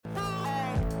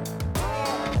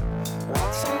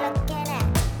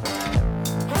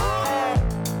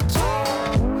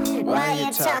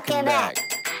talking back.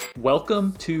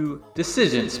 Welcome to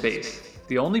Decision Space,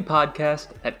 the only podcast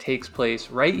that takes place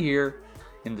right here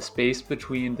in the space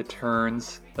between the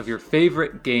turns of your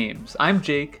favorite games. I'm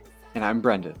Jake. And I'm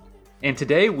Brendan. And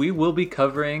today we will be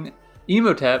covering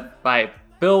Imhotep by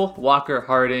Phil Walker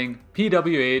Harding,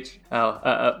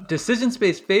 PWH, Decision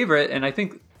Space favorite, and I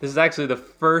think this is actually the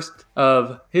first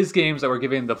of his games that we're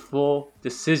giving the full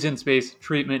Decision Space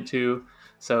treatment to.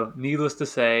 So needless to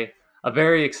say, a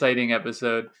very exciting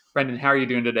episode. Brendan, how are you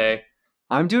doing today?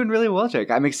 I'm doing really well,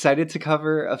 Jake. I'm excited to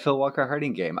cover a Phil Walker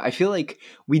Harding game. I feel like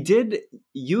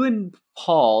you and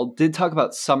Paul did talk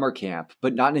about summer camp,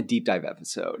 but not in a deep dive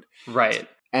episode. Right.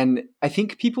 And I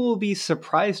think people will be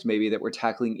surprised maybe that we're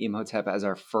tackling Imhotep as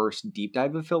our first deep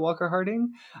dive of Phil Walker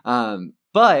Harding.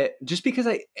 But just because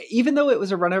even though it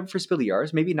was a run-up for Spiel des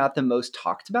Jahres, maybe not the most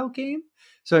talked about game.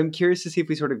 So I'm curious to see if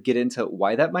we sort of get into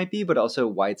why that might be, but also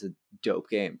why it's a dope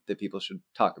game that people should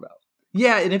talk about.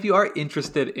 Yeah, and if you are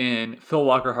interested in Phil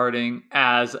Walker Harding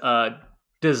as a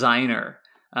designer,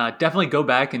 definitely go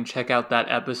back and check out that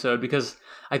episode because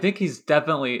I think he's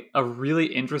definitely a really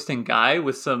interesting guy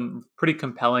with some pretty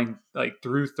compelling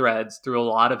through threads through a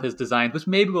lot of his designs, which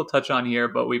maybe we'll touch on here,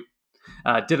 but we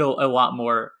did a lot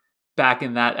more back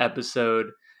in that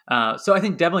episode. So I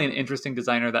think definitely an interesting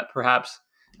designer that perhaps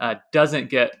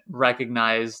doesn't get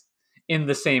recognized in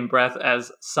the same breath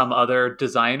as some other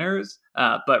designers,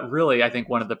 but really I think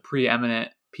one of the preeminent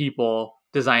people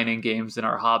designing games in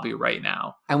our hobby right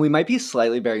now. And we might be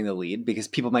slightly bearing the lead because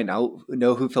people might not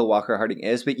know who Phil Walker Harding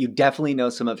is, but you definitely know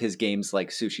some of his games like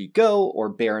Sushi Go or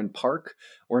Baron Park,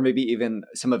 or maybe even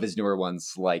some of his newer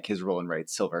ones like his Roll and Write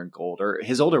Silver and Gold, or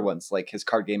his older ones like his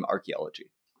card game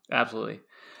Archaeology. Absolutely.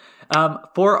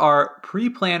 For our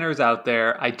pre-planners out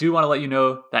there, I do want to let you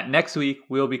know that next week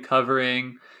we'll be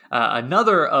covering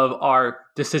another of our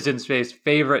Decision Space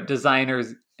favorite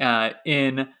designers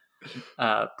in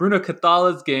Bruno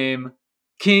Cathala's game,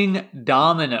 King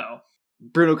Domino.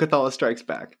 Bruno Cathala Strikes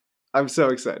Back. I'm so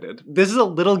excited. This is a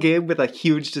little game with a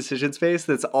huge decision space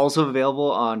that's also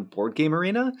available on Board Game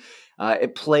Arena.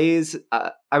 It plays,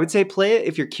 I would say play it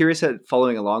if you're curious at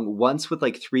following along, once with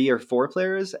 3 or 4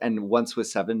 players and once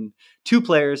with 2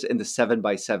 players in the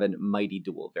 7x7 Mighty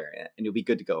Duel variant. And you'll be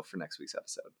good to go for next week's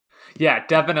episode. Yeah,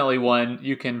 definitely one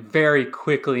you can very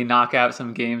quickly knock out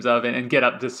some games of and get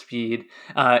up to speed.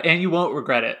 And you won't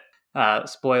regret it.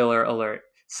 Spoiler alert.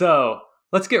 So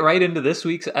let's get right into this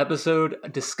week's episode, a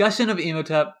discussion of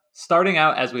Imhotep, starting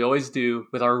out, as we always do,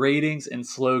 with our ratings and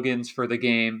slogans for the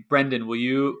game. Brendan, will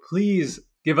you please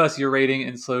give us your rating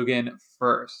and slogan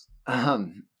first?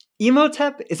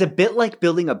 Imhotep is a bit like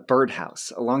building a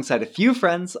birdhouse alongside a few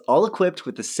friends, all equipped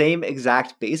with the same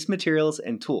exact base materials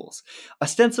and tools.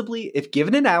 Ostensibly, if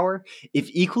given an hour, if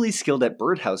equally skilled at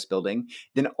birdhouse building,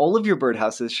 then all of your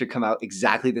birdhouses should come out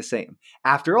exactly the same.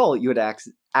 After all, you had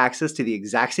access to the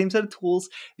exact same set of tools,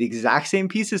 the exact same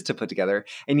pieces to put together,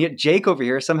 and yet Jake over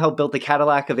here somehow built the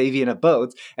Cadillac of Avian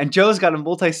boats, and Joe's got a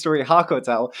multi-story Hawk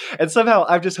Hotel, and somehow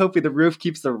I'm just hoping the roof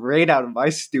keeps the rain out of my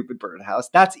stupid birdhouse.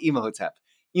 That's Imhotep.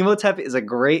 Imhotep is a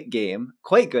great game,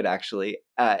 quite good actually,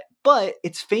 but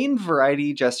its feigned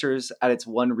variety gestures at its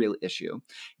one real issue,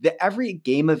 that every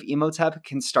game of Imhotep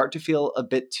can start to feel a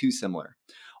bit too similar.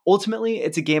 Ultimately,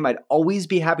 it's a game I'd always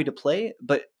be happy to play,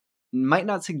 but might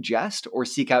not suggest or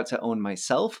seek out to own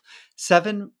myself.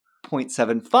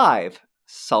 7.75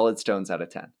 solid stones out of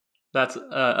 10. That's an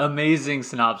amazing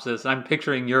synopsis. I'm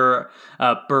picturing your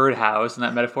birdhouse, and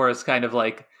that metaphor is kind of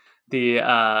like the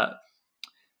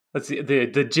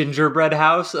the gingerbread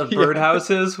house of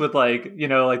birdhouses with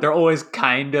they're always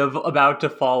kind of about to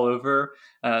fall over.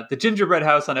 The gingerbread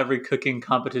house on every cooking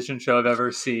competition show I've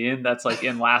ever seen that's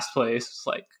in last place.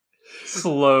 It's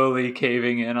slowly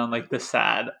caving in on the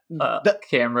sad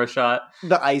camera shot.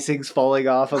 The icing's falling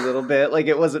off a little bit.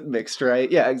 It wasn't mixed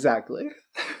right. Yeah, exactly.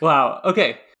 Wow.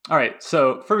 Okay. All right.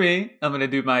 So for me, I'm going to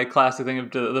do my classic thing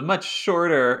of the much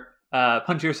shorter,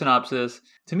 punchier synopsis.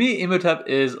 To me, Imhotep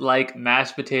is like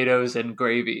mashed potatoes and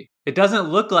gravy. It doesn't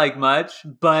look like much,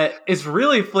 but it's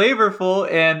really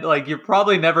flavorful, and you're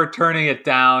probably never turning it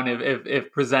down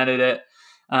if presented it.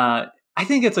 I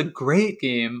think it's a great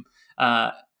game.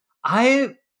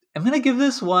 I am going to give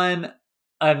this one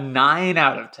a 9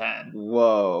 out of 10.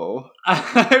 Whoa.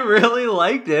 I really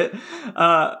liked it.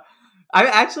 I'm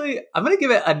going to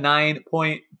give it a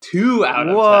 9.2 out of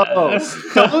 10. Whoa,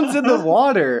 stones in the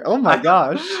water. Oh my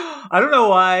gosh. I don't know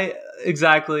why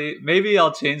exactly. Maybe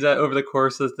I'll change that over the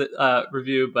course of the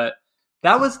review, but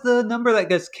that was the number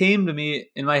that came to me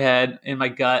in my head, in my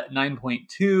gut,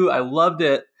 9.2. I loved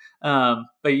it.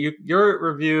 But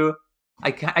your review,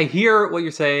 I hear what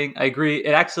you're saying. I agree.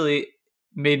 It actually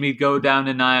made me go down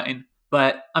to 9,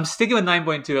 but I'm sticking with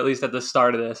 9.2 at least at the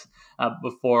start of this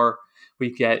before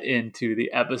we get into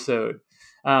the episode.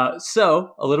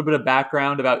 So a little bit of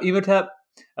background about Emotep.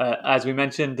 As we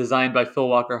mentioned, designed by Phil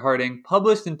Walker Harding,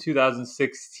 published in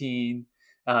 2016,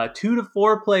 2 to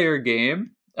 4 player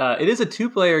game. It is a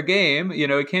 2-player game.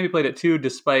 It can be played at 2,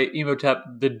 despite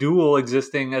Emotep the Duel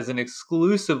existing as an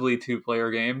exclusively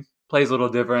 2-player game. Plays a little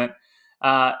different.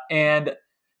 And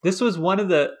this was one of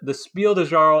the Spiel des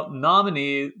Jahres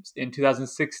nominees in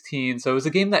 2016. So it was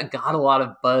a game that got a lot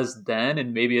of buzz then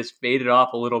and maybe has faded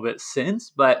off a little bit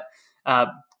since. But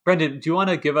Brendan, do you want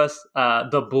to give us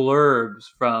the blurbs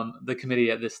from the committee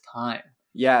at this time?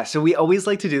 Yeah, so we always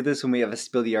like to do this when we have a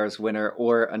Spiel des Jahres winner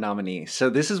or a nominee. So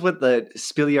this is what the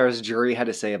Spiel des Jahres jury had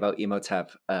to say about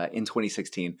Emotep in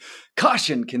 2016.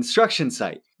 Caution, construction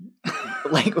site.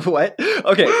 Like, what?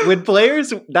 Okay, when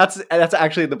players, that's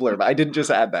actually the blurb. I didn't just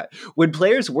add that. When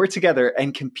players work together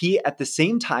and compete at the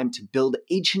same time to build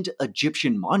ancient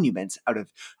Egyptian monuments out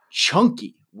of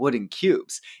chunky wooden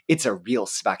cubes, it's a real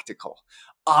spectacle.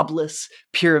 Obelisks,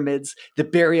 pyramids, the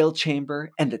burial chamber,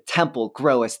 and the temple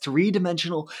grow as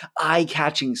 3-dimensional,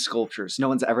 eye-catching sculptures. No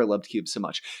one's ever loved cubes so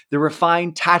much. The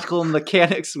refined tactical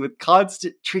mechanics with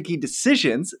constant tricky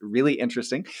decisions, really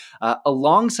interesting,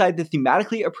 alongside the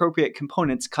thematically appropriate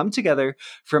components come together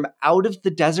from out of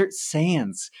the desert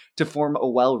sands to form a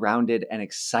well-rounded and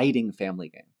exciting family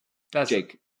game. That's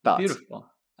Jake, thoughts? Beautiful.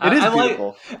 It is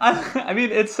beautiful. I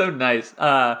mean, it's so nice.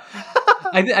 I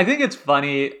think it's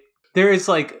funny. There is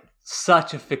like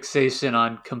such a fixation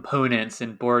on components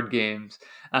in board games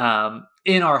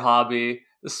in our hobby,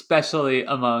 especially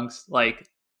amongst like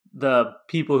the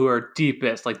people who are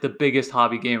deepest, like the biggest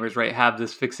hobby gamers, right, have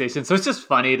this fixation. So it's just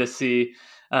funny to see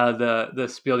the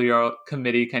Spiel des Jahres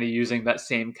committee kind of using that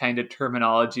same kind of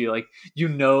terminology. Like,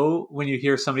 when you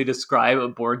hear somebody describe a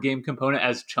board game component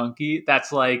as chunky,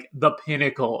 that's like the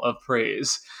pinnacle of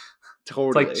praise.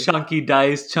 Totally. It's like chunky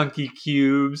dice, chunky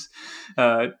cubes,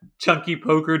 chunky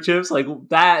poker chips. Like,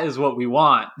 that is what we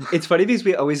want. It's funny because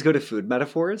we always go to food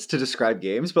metaphors to describe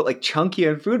games, but like chunky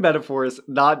and food metaphors,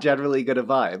 not generally good a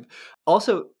vibe.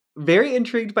 Also, very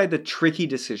intrigued by the tricky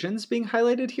decisions being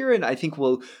highlighted here, and I think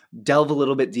we'll delve a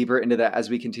little bit deeper into that as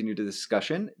we continue the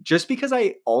discussion. Just because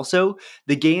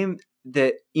the game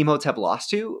that Emotep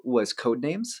lost to was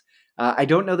Codenames. I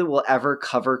don't know that we'll ever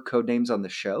cover Codenames on the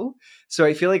show, so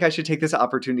I feel like I should take this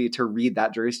opportunity to read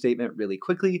that jury statement really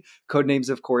quickly. Codenames,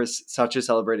 of course, such a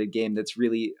celebrated game that's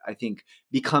really, I think,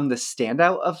 become the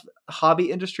standout of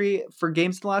hobby industry for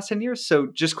games in the last 10 years. So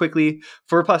just quickly,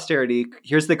 for posterity,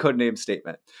 here's the Codenames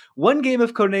statement. One game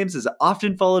of Codenames is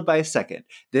often followed by a second,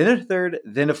 then a third,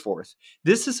 then a fourth.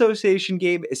 This association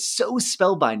game is so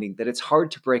spellbinding that it's hard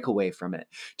to break away from it.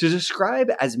 To describe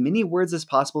as many words as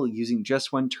possible using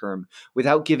just one term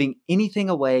without giving anything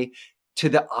away to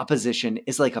the opposition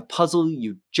is like a puzzle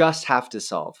you just have to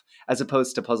solve, as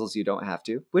opposed to puzzles you don't have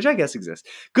to, which I guess exist.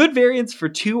 Good variants for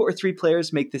 2 or 3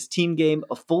 players make this team game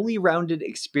a fully rounded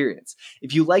experience.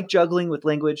 If you like juggling with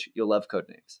language, you'll love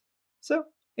Codenames. So,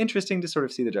 interesting to sort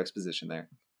of see the juxtaposition there.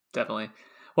 Definitely.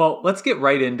 Well, let's get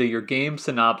right into your game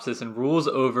synopsis and rules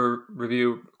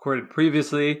overview recorded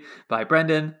previously by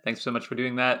Brendan. Thanks so much for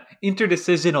doing that.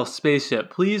 Interdecisional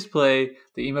Spaceship. Please play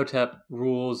the Emotep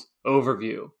rules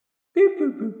overview. Beep,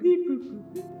 boop, boop, beep,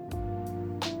 boop, boop.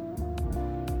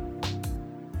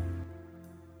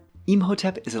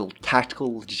 Emotep is a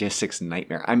tactical logistics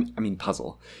nightmare. I mean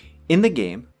puzzle. In the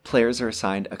game, players are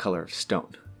assigned a color of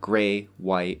stone. Gray,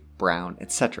 white, brown,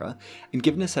 etc., and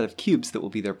given a set of cubes that will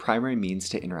be their primary means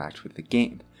to interact with the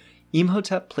game.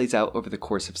 Emotep plays out over the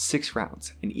course of 6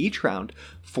 rounds. In each round,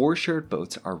 4 shared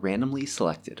boats are randomly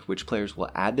selected, which players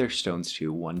will add their stones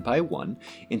to one by one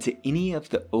into any of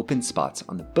the open spots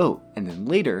on the boat, and then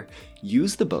later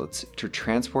use the boats to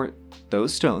transport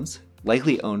those stones,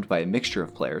 likely owned by a mixture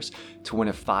of players, to one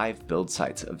of 5 build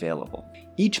sites available.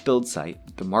 Each build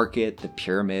site, the market, the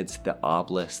pyramids, the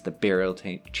obelisk, the burial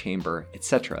chamber,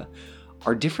 etc.,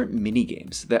 are different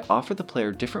mini-games that offer the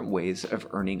player different ways of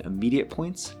earning immediate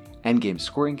points, endgame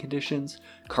scoring conditions,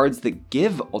 cards that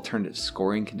give alternative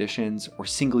scoring conditions, or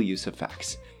single-use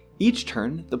effects. Each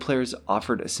turn, the player is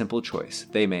offered a simple choice.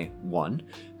 They may 1.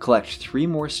 Collect 3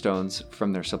 more stones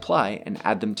from their supply and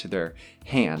add them to their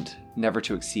hand, never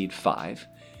to exceed 5.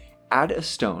 Add a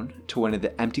stone to one of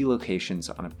the empty locations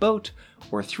on a boat,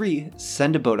 or 3.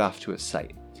 Send a boat off to a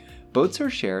site. Boats are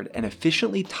shared, and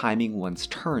efficiently timing one's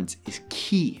turns is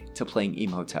key to playing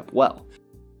Emotep well.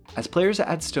 As players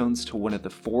add stones to one of the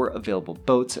 4 available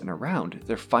boats in a round,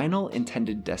 their final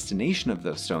intended destination of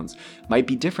those stones might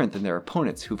be different than their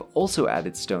opponents who've also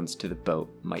added stones to the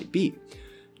boat might be.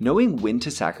 knowing when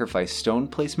to sacrifice stone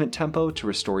placement tempo to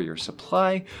restore your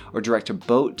supply or direct a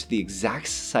boat to the exact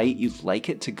site you'd like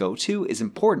it to go to is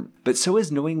important, but so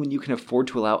is knowing when you can afford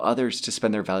to allow others to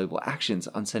spend their valuable actions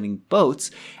on sending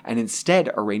boats and instead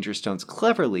arrange your stones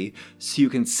cleverly so you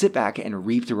can sit back and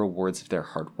reap the rewards of their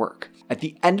hard work. At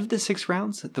the end of the 6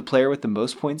 rounds, the player with the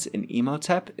most points in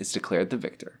Imhotep is declared the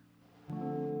victor.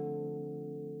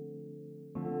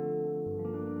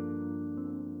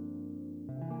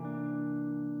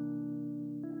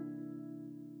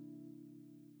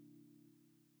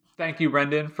 Thank you,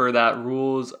 Brendan, for that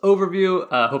rules overview.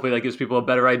 Hopefully that gives people a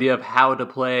better idea of how to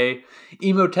play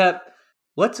Imhotep.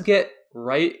 Let's get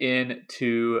right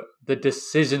into the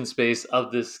decision space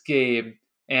of this game.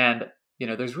 And,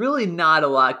 there's really not a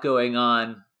lot going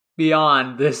on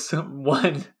beyond this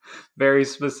one very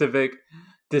specific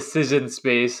decision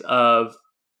space of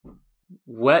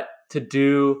what to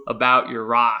do about your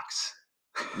rocks.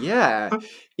 Yeah.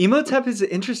 Imhotep is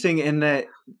interesting in that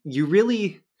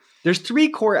there's 3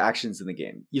 core actions in the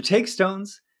game. You take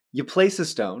stones, you place a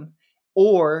stone,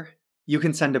 or you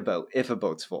can send a boat if a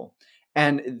boat's full.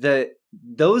 And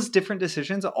those different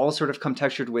decisions all sort of come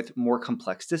textured with more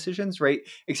complex decisions, right?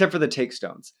 Except for the take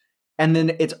stones. And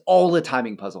then it's all a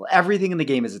timing puzzle. Everything in the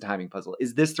game is a timing puzzle.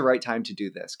 Is this the right time to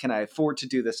do this? Can I afford to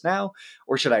do this now?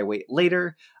 Or should I wait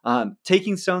later?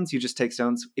 Taking stones, you just take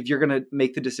stones. If you're going to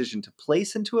make the decision to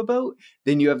place into a boat,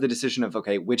 then you have the decision of,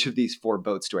 okay, which of these 4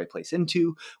 boats do I place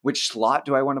into? Which slot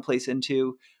do I want to place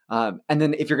into? And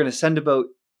then if you're going to send a boat,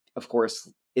 of course,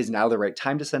 is now the right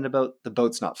time to send a boat? The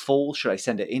boat's not full. Should I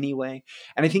send it anyway?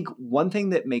 And I think one thing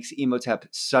that makes Imhotep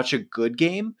such a good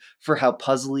game for how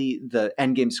puzzly the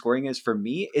end game scoring is for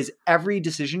me is every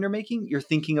decision you're making, you're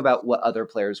thinking about what other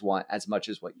players want as much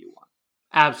as what you want.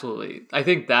 Absolutely. I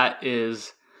think that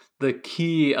is the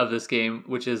key of this game,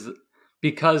 which is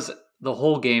because the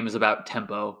whole game is about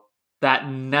tempo, that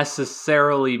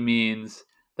necessarily means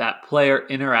that player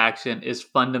interaction is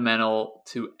fundamental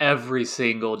to every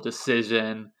single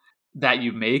decision that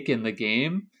you make in the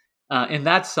game. And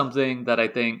that's something that I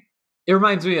think, it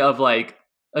reminds me of like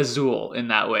Azul in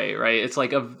that way, right? It's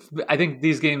like, I think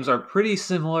these games are pretty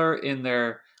similar in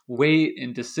their weight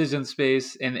and decision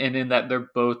space, and in that they're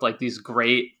both like these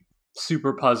great,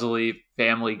 super puzzly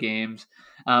family games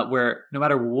where no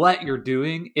matter what you're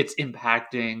doing, it's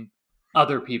impacting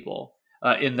other people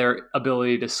in their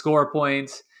ability to score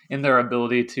points, in their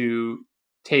ability to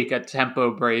take a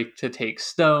tempo break to take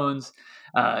stones,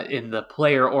 in the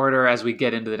player order as we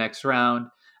get into the next round.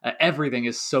 Everything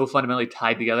is so fundamentally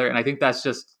tied together. And I think that's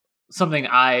just something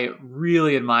I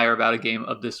really admire about a game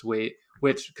of this weight,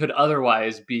 which could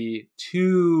otherwise be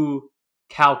too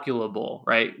calculable,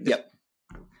 right? Yep.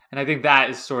 And I think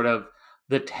that is sort of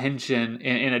the tension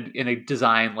in a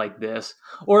design like this,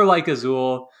 or like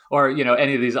Azul, or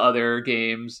any of these other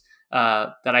games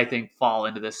that I think fall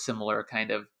into this similar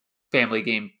kind of family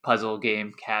game, puzzle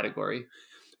game category.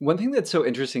 One thing that's so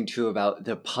interesting too about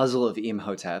the puzzle of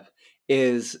Imhotep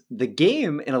is the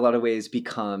game in a lot of ways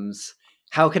becomes,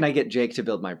 how can I get Jake to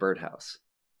build my birdhouse?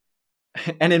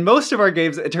 And in most of our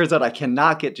games, it turns out I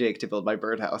cannot get Jake to build my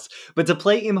birdhouse. But to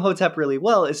play Imhotep really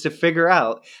well is to figure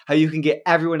out how you can get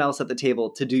everyone else at the table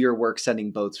to do your work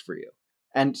sending boats for you.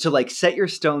 And to like set your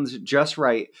stones just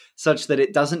right such that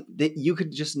that you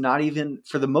could just not even,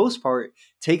 for the most part,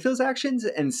 take those actions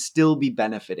and still be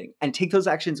benefiting. And take those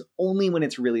actions only when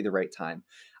it's really the right time.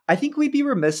 I think we'd be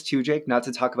remiss too, Jake, not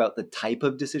to talk about the type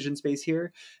of decision space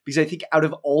here, because I think out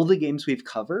of all the games we've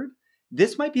covered,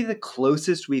 this might be the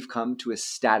closest we've come to a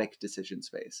static decision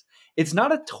space. It's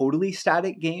not a totally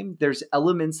static game. There's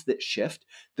elements that shift.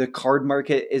 The card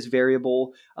market is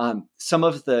variable. Some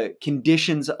of the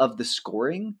conditions of the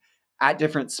scoring at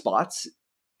different spots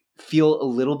feel a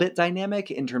little bit dynamic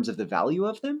in terms of the value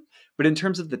of them. But in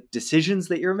terms of the decisions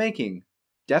that you're making,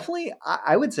 definitely,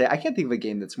 I would say I can't think of a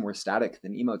game that's more static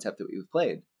than Imhotep that we've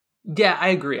played. Yeah, I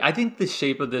agree. I think the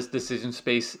shape of this decision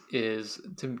space is,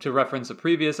 to reference a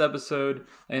previous episode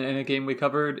in a game we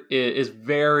covered, is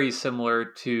very similar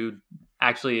to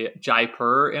actually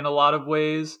Jaipur in a lot of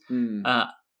ways.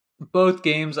 Both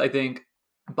games, I think,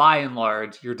 by and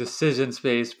large, your decision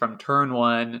space from turn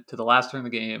 1 to the last turn of the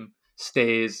game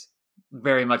stays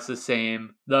very much the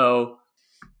same, though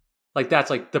like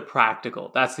that's like the practical,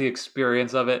 that's the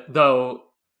experience of it, though.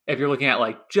 If you're looking at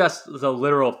like just the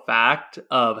literal fact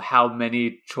of how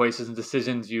many choices and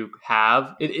decisions you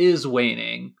have, it is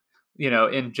waning,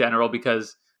 in general,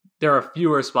 because there are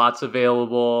fewer spots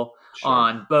available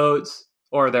on boats,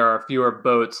 or there are fewer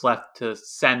boats left to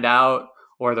send out,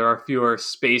 or there are fewer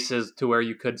spaces to where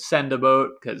you could send a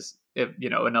boat because if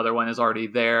another one is already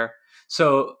there.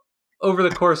 So over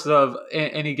the course of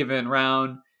any given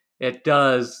round, it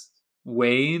does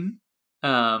wane.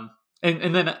 And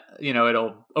then,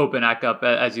 it'll open back up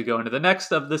as you go into the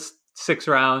next of the 6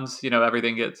 rounds.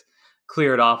 Everything gets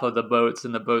cleared off of the boats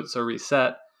and the boats are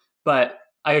reset. But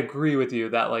I agree with you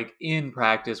that, like, in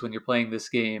practice, when you're playing this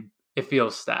game, it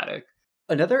feels static.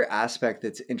 Another aspect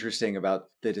that's interesting about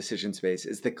the decision space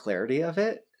is the clarity of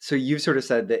it. So you've sort of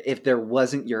said that if there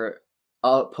wasn't your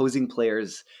opposing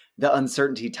players, the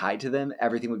uncertainty tied to them,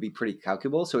 everything would be pretty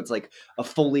calculable. So it's like a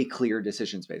fully clear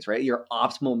decision space, right? Your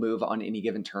optimal move on any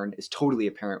given turn is totally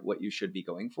apparent what you should be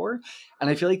going for. And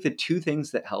I feel like the two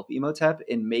things that help Emotep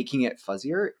in making it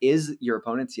fuzzier is your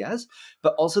opponent's yes,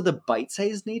 but also the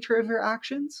bite-sized nature of your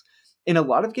actions. In a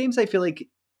lot of games, I feel like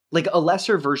a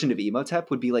lesser version of Emotep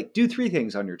would be like, do 3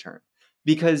 things on your turn,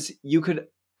 because you could,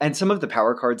 and some of the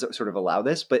power cards sort of allow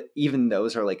this, but even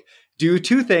those are like, do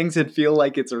 2 things and feel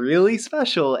like it's really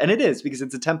special. And it is, because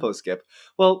it's a tempo skip.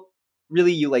 Well,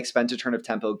 really, you like spent a turn of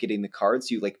tempo getting the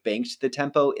cards. You like banked the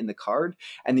tempo in the card,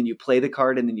 and then you play the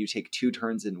card, and then you take 2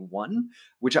 turns in one,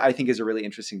 which I think is a really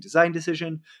interesting design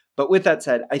decision. But with that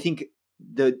said, I think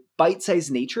the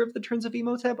bite-sized nature of the turns of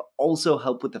Emotep also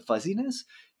help with the fuzziness,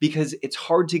 because it's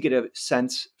hard to get a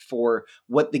sense for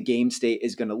what the game state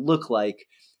is going to look like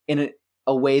in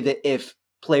a way that if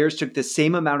players took the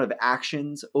same amount of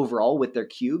actions overall with their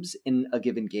cubes in a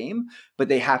given game, but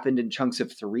they happened in chunks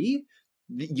of 3,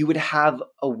 you would have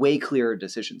a way clearer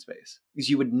decision space,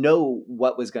 because you would know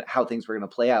how things were going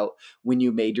to play out when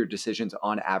you made your decisions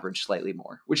on average slightly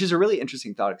more, which is a really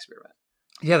interesting thought experiment.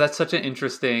 Yeah, that's such an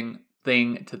interesting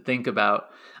thing to think about.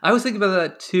 I was thinking about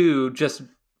that too, just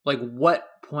like what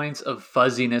points of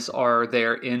fuzziness are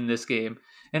there in this game.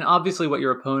 And obviously what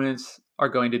your opponents are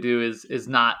going to do is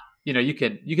not, you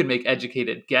can make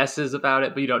educated guesses about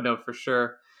it, but you don't know for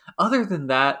sure. Other than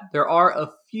that, there are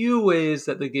a few ways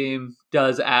that the game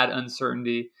does add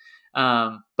uncertainty,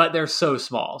 but they're so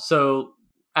small. So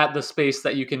at the space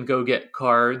that you can go get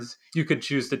cards, you could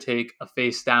choose to take a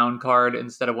face down card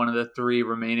instead of one of the 3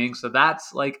 remaining. So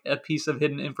that's like a piece of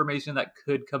hidden information that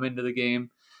could come into the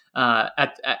game.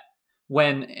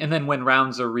 When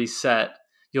rounds are reset,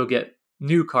 you'll get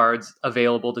new cards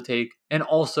available to take, and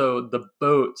also the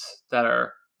boats that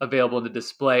are available in the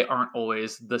display aren't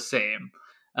always the same.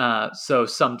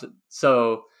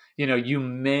 So you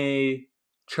may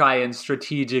try and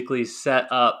strategically set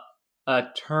up a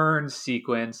turn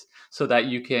sequence so that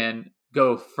you can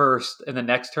go first in the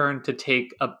next turn to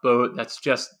take a boat that's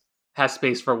just has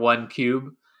space for 1 cube,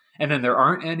 and then there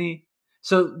aren't any.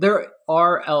 So there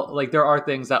are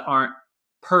things that aren't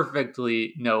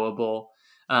perfectly knowable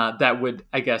that would,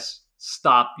 I guess,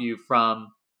 stop you from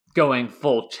going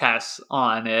full chess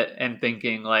on it and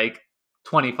thinking like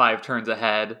 25 turns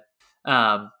ahead,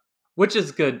 which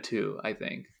is good too, I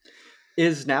think.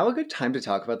 Is now a good time to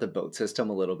talk about the boat system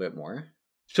a little bit more?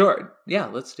 Sure. Yeah,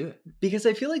 let's do it. Because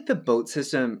I feel like the boat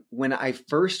system, when I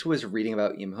first was reading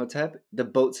about Imhotep, the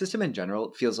boat system in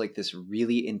general feels like this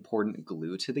really important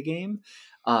glue to the game.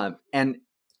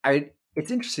 It's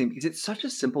interesting because it's such a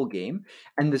simple game,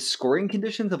 and the scoring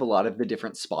conditions of a lot of the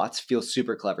different spots feel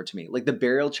super clever to me. Like the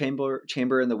burial chamber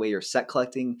and the way you're set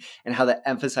collecting, and how that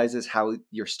emphasizes how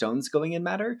your stones going in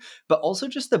matter, but also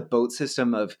just the boat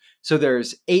system of, so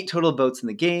there's 8 total boats in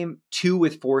the game, 2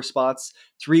 with 4 spots,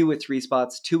 3 with 3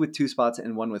 spots, 2 with 2 spots,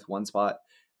 and 1 with 1 spot.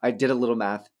 I did a little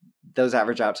math. Those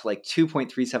average out to like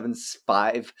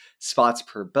 2.375 spots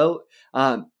per boat.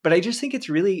 But I just think it's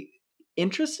really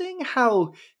interesting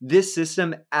how this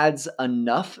system adds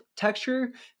enough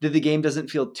texture that the game doesn't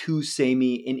feel too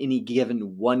samey in any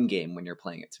given one game when you're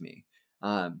playing it to me.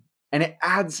 And it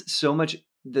adds so much,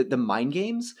 the mind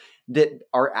games that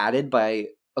are added by,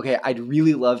 okay, I'd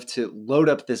really love to load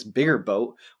up this bigger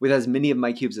boat with as many of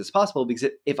my cubes as possible, because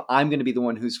if I'm going to be the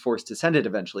one who's forced to send it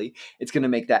eventually, it's going to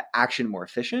make that action more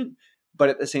efficient. But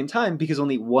at the same time, because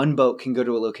only one boat can go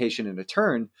to a location in a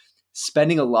turn,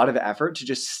 spending a lot of effort to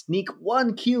just sneak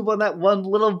 1 cube on that one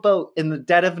little boat in the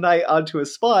dead of night onto a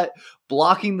spot,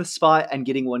 blocking the spot and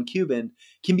getting 1 cube in,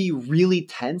 can be really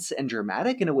tense and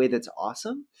dramatic in a way that's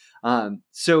awesome.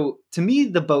 So to me,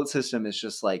 the boat system is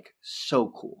just like so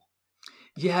cool.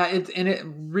 Yeah, it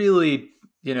really,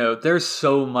 there's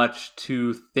so much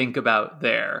to think about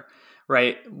there,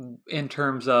 right? In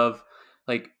terms of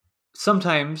like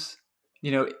sometimes,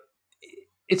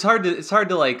 it's hard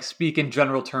to like speak in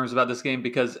general terms about this game,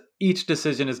 because each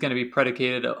decision is going to be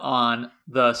predicated on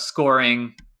the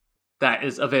scoring that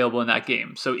is available in that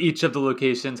game. So each of the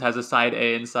locations has a side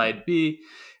A and side B.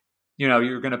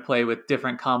 You're going to play with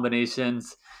different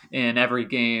combinations in every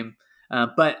game.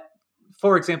 But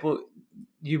for example,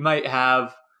 you might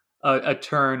have a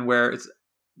turn where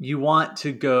you want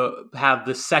to go have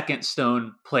the second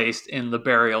stone placed in the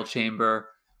burial chamber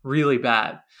really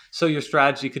bad. So your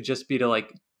strategy could just be to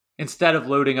like, instead of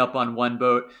loading up on one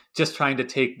boat, just trying to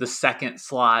take the second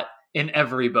slot in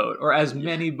every boat or as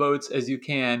many boats as you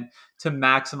can to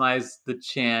maximize the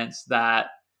chance that,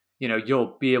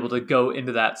 you'll be able to go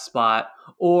into that spot,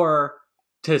 or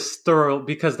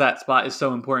because that spot is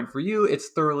so important for you, it's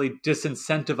thoroughly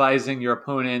disincentivizing your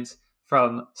opponents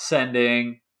from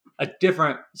sending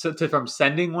from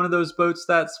sending one of those boats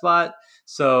to that spot.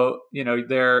 So,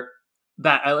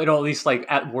 it'll at least like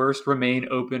at worst remain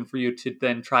open for you to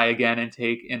then try again and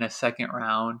take in a second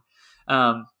round.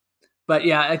 But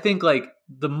yeah, I think like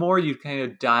the more you kind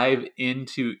of dive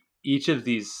into each of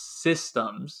these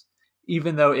systems,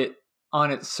 even though it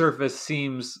on its surface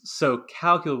seems so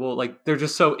calculable, like they're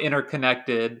just so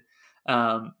interconnected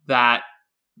that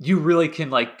you really can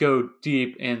like go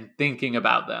deep in thinking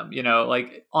about them.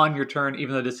 Like on your turn,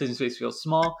 even though the decision space feels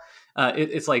small,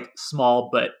 it's like small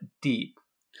but deep,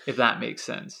 if that makes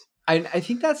sense. I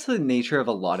think that's the nature of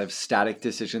a lot of static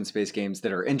decision space games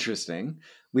that are interesting.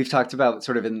 We've talked about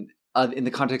sort of in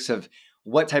the context of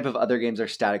what type of other games are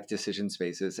static decision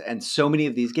spaces. And so many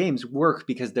of these games work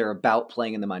because they're about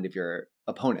playing in the mind of your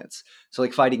opponents. So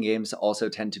like fighting games also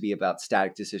tend to be about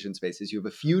static decision spaces. You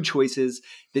have a few choices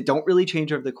that don't really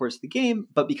change over the course of the game,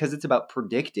 but because it's about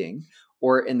predicting,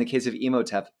 or in the case of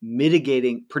Imhotep,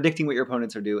 predicting what your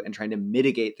opponents are doing and trying to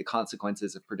mitigate the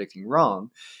consequences of predicting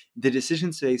wrong, the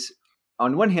decision space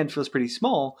on one hand feels pretty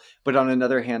small, but on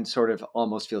another hand sort of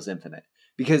almost feels infinite,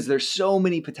 because there's so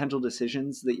many potential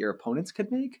decisions that your opponents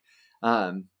could make.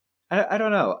 I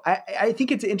don't know. I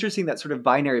think it's interesting that sort of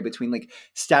binary between like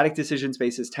static decision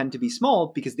spaces tend to be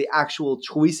small because the actual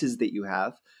choices that you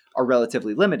have are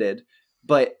relatively limited,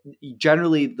 but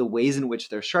generally the ways in which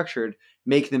they're structured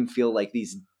make them feel like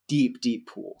these deep, deep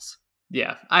pools.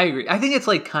 Yeah, I agree. I think it's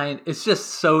like it's just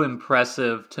so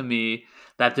impressive to me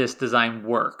that this design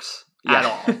works at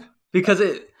all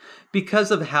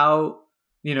because of how,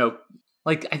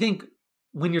 like I think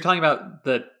when you're talking about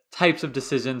the types of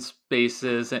decision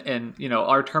spaces and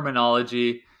our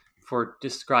terminology for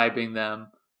describing them,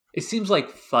 it seems like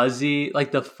fuzzy,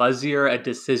 like the fuzzier a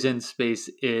decision space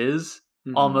is,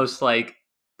 almost like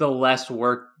the less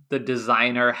work the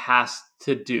designer has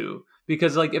to do.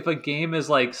 Because like if a game is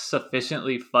like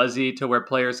sufficiently fuzzy to where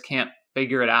players can't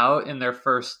figure it out in their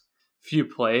first few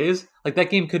plays, like that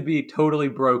game could be totally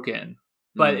broken.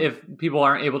 But if people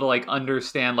aren't able to like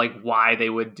understand like why they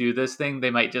would do this thing, they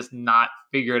might just not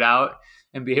figure it out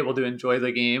and be able to enjoy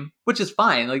the game, which is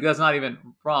fine. Like that's not even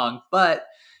wrong. But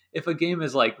if a game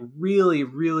is like really,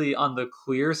 really on the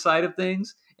clear side of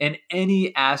things and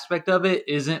any aspect of it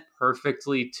isn't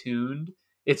perfectly tuned,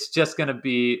 it's just going to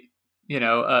be,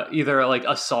 either like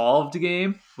a solved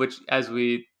game, which as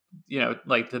we,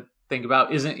 like to think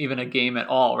about isn't even a game at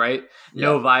all, right? Yeah.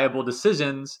 No viable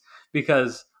decisions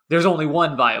because there's only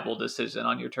one viable decision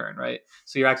on your turn, right?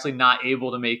 So you're actually not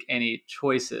able to make any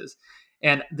choices.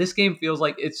 And this game feels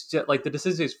like it's just like the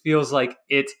decision feels like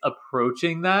it's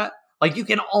approaching that. Like you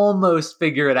can almost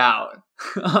figure it out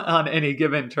on any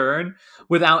given turn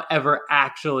without ever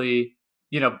actually,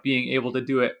 being able to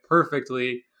do it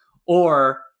perfectly,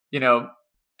 or,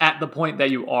 at the point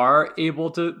that you are able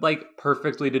to like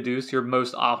perfectly deduce your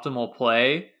most optimal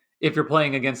play, if you're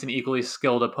playing against an equally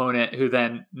skilled opponent who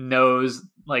then knows,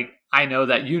 like, I know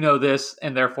that you know this,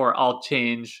 and therefore I'll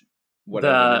change what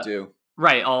I'm going to do.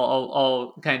 Right.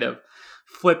 I'll kind of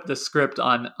flip the script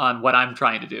on what I'm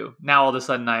trying to do. Now all of a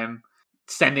sudden I'm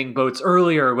sending boats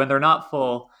earlier when they're not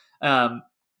full.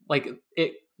 Like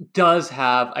it does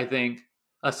have, I think,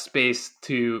 a space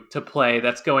to play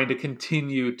that's going to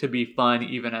continue to be fun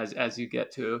even as you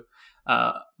get to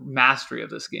mastery of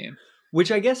this game. Which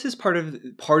I guess is part of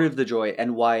the joy,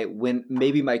 and why when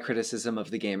maybe my criticism of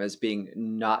the game as being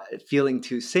not feeling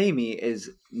too samey is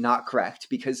not correct,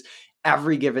 because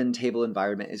every given table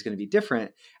environment is going to be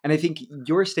different. And I think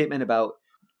your statement about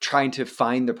trying to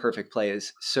find the perfect play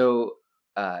is so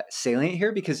salient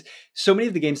here, because so many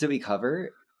of the games that we cover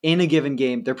in a given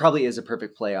game, there probably is a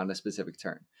perfect play on a specific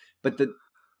turn. But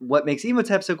what makes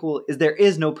Imhotep so cool is there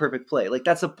is no perfect play. Like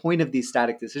that's the point of these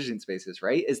static decision spaces,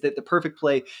 right? Is that the perfect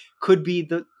play could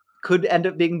end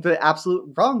up being the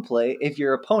absolute wrong play if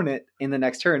your opponent in the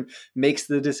next turn makes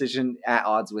the decision at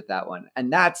odds with that one.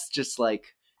 And that's just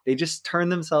like, they just turn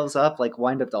themselves up like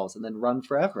wind-up dolls and then run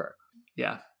forever.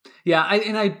 Yeah.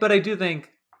 Yeah. But I do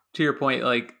think, to your point,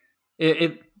 like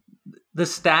the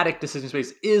static decision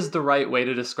space is the right way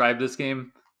to describe this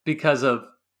game because of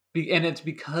And it's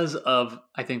because of,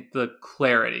 I think, the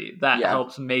clarity that Yeah.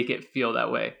 helps make it feel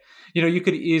that way. You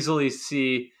could easily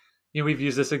see, we've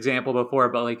used this example before,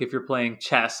 but like if you're playing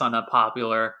chess on a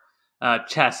popular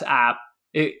chess app,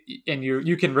 and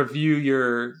you can review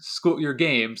your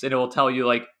games, and it will tell you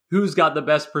like who's got the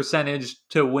best percentage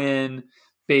to win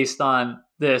based on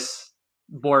this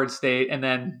board state, and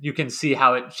then you can see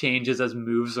how it changes as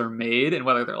moves are made and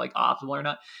whether they're like optimal or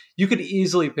not. You could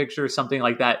easily picture something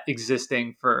like that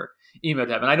existing for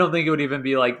Emotep, and I don't think it would even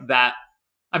be like that.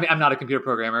 I mean, I'm not a computer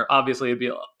programmer. Obviously, it'd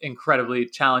be incredibly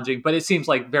challenging, but it seems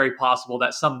like very possible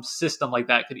that some system like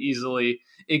that could easily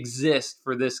exist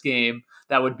for this game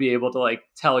that would be able to like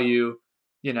tell you,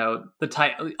 the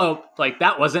type. Oh, like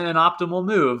that wasn't an optimal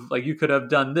move. Like you could have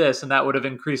done this, and that would have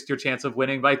increased your chance of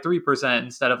winning by 3%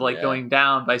 instead of like going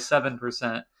down by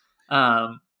 7%.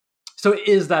 So it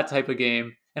is that type of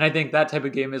game, and I think that type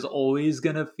of game is always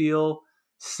gonna feel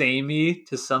samey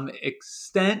to some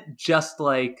extent, just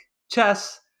like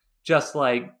chess, just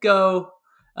like Go.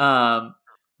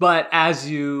 But as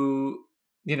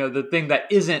the thing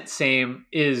that isn't same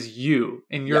is you,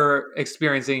 and you're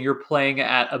playing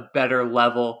at a better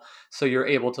level. So you're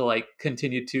able to like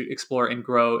continue to explore and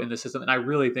grow in the system. And I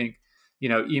really think,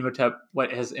 Emotep,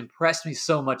 what has impressed me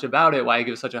so much about it, why I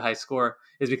give such a high score,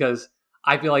 is because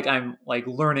I feel like I'm like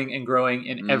learning and growing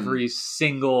in every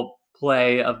single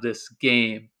play of this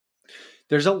game.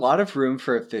 There's a lot of room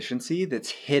for efficiency that's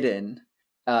hidden,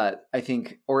 I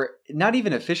think, or not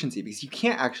even efficiency, because you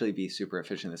can't actually be super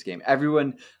efficient in this game.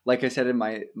 Everyone, like I said in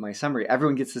my summary,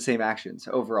 everyone gets the same actions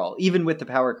overall. Even with the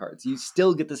power cards, you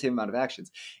still get the same amount of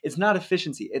actions. It's not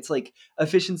efficiency. It's like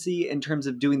efficiency in terms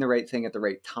of doing the right thing at the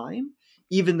right time,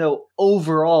 even though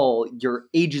overall your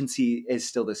agency is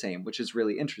still the same, which is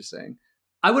really interesting.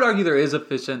 I would argue there is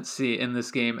efficiency in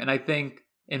this game, and I think,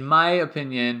 in my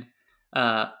opinion,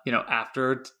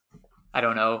 after I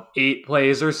don't know 8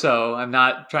 plays or so, I'm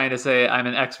not trying to say I'm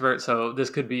an expert, so this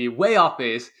could be way off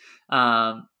base.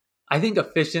 I think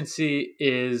efficiency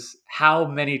is how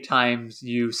many times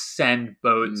you send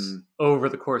boats over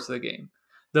the course of the game.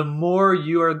 The more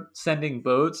you are sending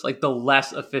boats, like the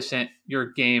less efficient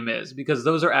your game is, because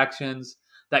those are actions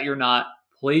that you're not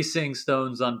placing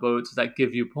stones on boats that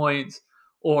give you points,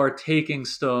 or taking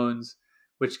stones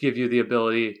which give you the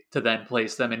ability to then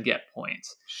place them and get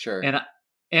points. Sure.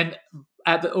 And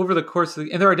over the course of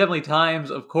and there are definitely times,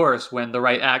 of course, when the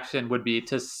right action would be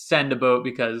to send a boat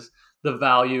because the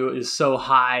value is so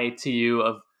high to you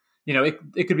of,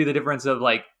 it could be the difference of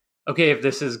like, okay, if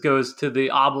this goes to the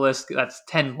obelisk, that's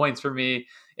 10 points for me.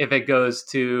 If it goes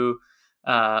to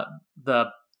the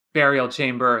burial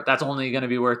chamber, that's only going to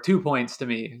be worth 2 points to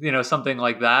me, something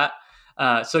like that.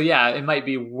 So yeah, it might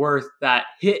be worth that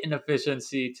hit in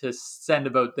efficiency to send a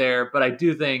boat there. But I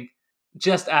do think,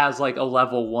 just as like a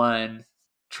level 1,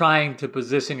 trying to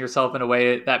position yourself in a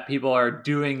way that people are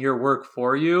doing your work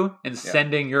for you and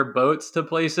sending your boats to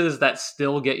places that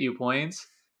still get you points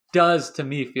does, to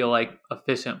me, feel like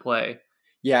efficient play.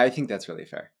 Yeah, I think that's really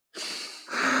fair.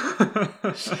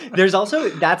 There's also,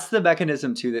 that's the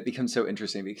mechanism too that becomes so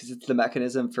interesting, because it's the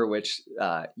mechanism for which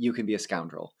you can be a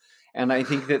scoundrel. And I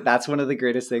think that that's one of the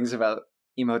greatest things about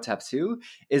Emotep 2,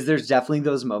 is there's definitely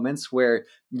those moments where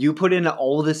you put in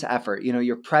all this effort,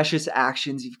 your precious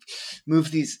actions, you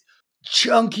move these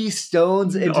chunky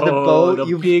stones into the boat,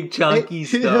 you big chunky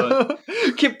stone,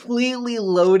 completely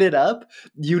loaded up.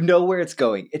 You know where it's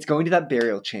going. It's going to that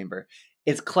burial chamber.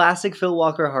 It's classic Phil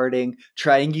Walker Harding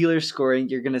triangular scoring.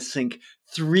 You're going to sink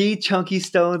 3 chunky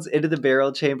stones into the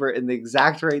burial chamber in the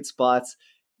exact right spots.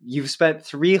 You've spent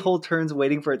 3 whole turns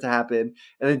waiting for it to happen.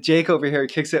 And then Jake over here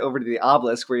kicks it over to the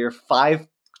obelisk where you're 5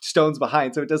 stones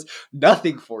behind. So it does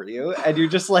nothing for you. And you're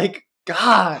just like,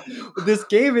 God, this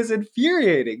game is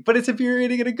infuriating, but it's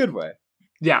infuriating in a good way.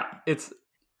 Yeah, it's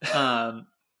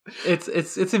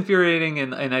infuriating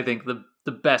in I think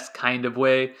the best kind of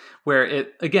way, where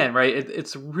it, again, right,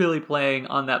 it's really playing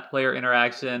on that player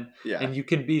interaction. And you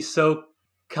can be so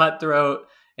cutthroat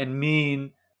and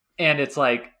mean, and it's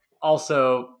like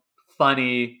also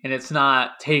funny, and it's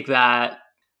not take that.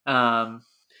 That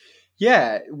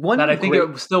I think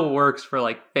it still works for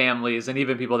like families and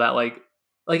even people that like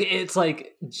it's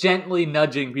like gently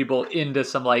nudging people into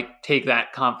some like take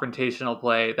that confrontational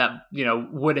play that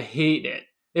would hate it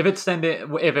if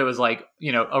it was like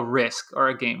a Risk or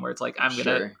a game where it's like, I'm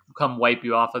gonna come wipe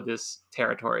you off of this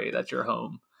territory that's your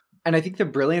home. And I think the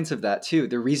brilliance of that too,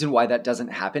 the reason why that doesn't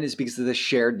happen is because of the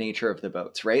shared nature of the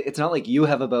boats, right? It's not like you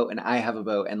have a boat and I have a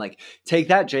boat and like, take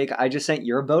that, Jake, I just sent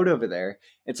your boat over there.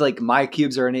 It's like my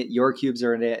cubes are in it, your cubes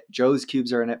are in it, Joe's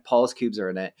cubes are in it, Paul's cubes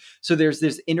are in it. So there's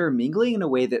this intermingling in a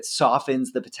way that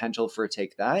softens the potential for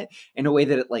take that, in a way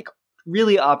that it like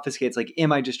really obfuscates, like,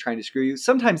 am I just trying to screw you?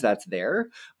 Sometimes that's there,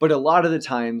 but a lot of the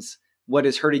times what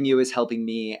is hurting you is helping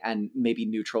me and maybe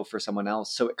neutral for someone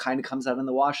else. So it kind of comes out in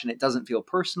the wash and it doesn't feel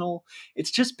personal.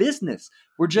 It's just business.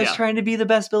 We're just trying to be the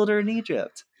best builder in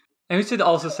Egypt. And we should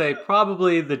also say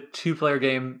probably the 2-player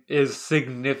game is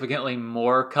significantly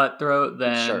more cutthroat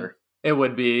than it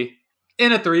would be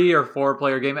in a 3 or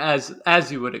 4-player game,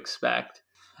 as you would expect.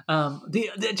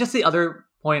 The other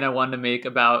point I wanted to make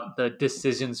about the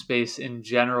decision space in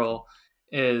general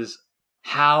is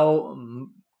how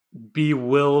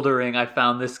bewildering I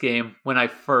found this game when I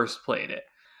first played it.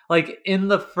 Like in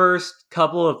the first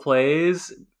couple of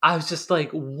plays, I was just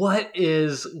like, what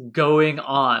is going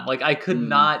on? Like I could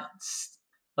not,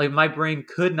 like my brain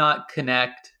could not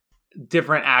connect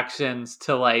different actions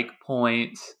to like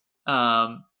points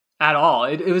at all.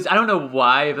 It was, I don't know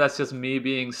why, if that's just me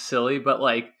being silly, but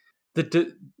like the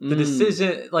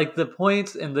decision, like the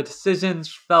points and the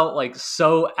decisions felt like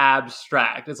so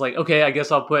abstract. It's like, okay, I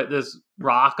guess I'll put this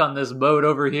rock on this boat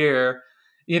over here,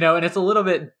 and it's a little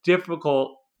bit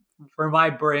difficult for my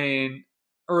brain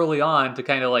early on to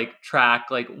kind of like track,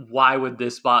 like, why would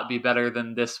this spot be better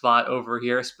than this spot over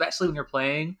here, especially when you're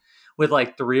playing with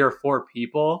like 3 or 4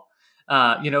 people.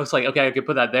 It's like, okay, I could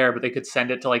put that there, but they could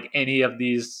send it to like any of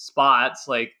these spots.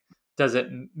 Like, does it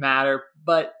matter?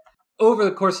 But over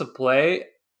the course of play,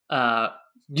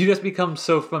 you just become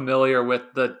so familiar with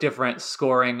the different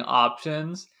scoring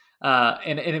options,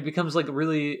 and it becomes like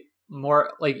really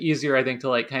more like easier, I think, to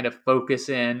like kind of focus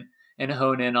in and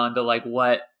hone in onto like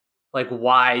what, like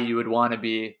why you would want to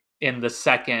be in the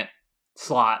second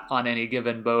slot on any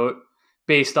given boat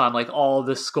based on like all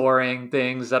the scoring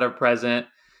things that are present,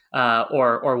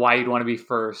 or why you'd want to be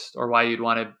first, or why you'd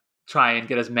want to try and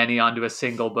get as many onto a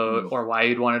single boat, or why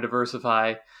you'd want to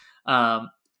diversify.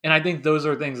 And I think those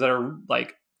are things that are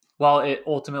like, while it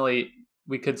ultimately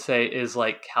we could say is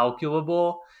like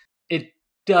calculable, it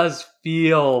does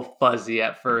feel fuzzy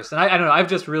at first. And I don't know, I've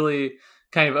just really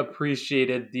kind of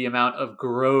appreciated the amount of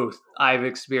growth I've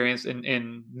experienced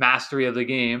in mastery of the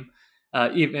game,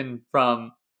 even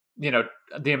from,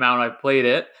 the amount I've played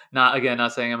it.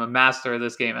 Not saying I'm a master of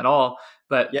this game at all,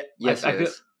 but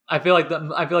I feel like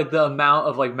the amount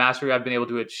of like mastery I've been able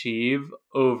to achieve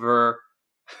over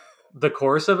the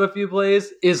course of a few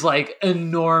plays is like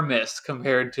enormous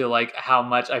compared to like how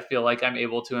much I feel like I'm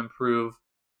able to improve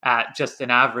at just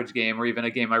an average game, or even a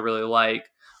game I really like,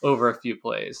 over a few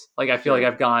plays. Like I feel like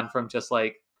I've gone from just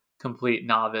like complete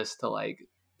novice to like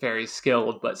very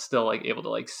skilled, but still like able to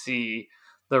like see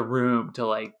the room to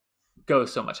like go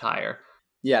so much higher.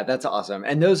 Yeah, that's awesome.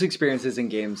 And those experiences in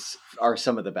games are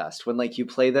some of the best, when like you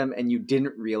play them and you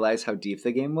didn't realize how deep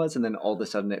the game was, and then all of a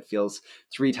sudden it feels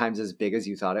 3 times as big as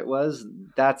you thought it was.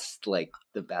 That's like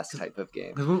the best type of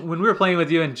game. When we were playing with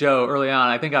you and Joe early on,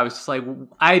 I think I was just like,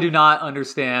 I do not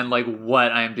understand like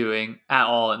what I'm doing at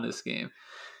all in this game.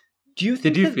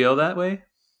 Did you feel that way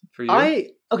for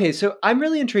you? Okay, so I'm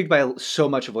really intrigued by so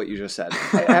much of what you just said.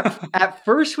 At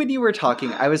first, when you were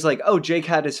talking, I was like, oh, Jake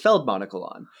had his Feld monocle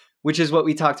on, which is what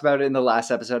we talked about in the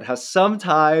last episode, how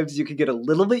sometimes you can get a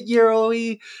little bit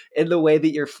Euro-y in the way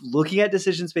that you're looking at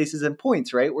decision spaces and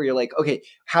points, right? Where you're like, okay,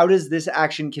 how does this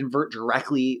action convert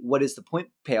directly? What is the point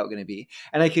payout going to be?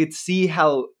 And I could see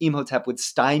how Imhotep would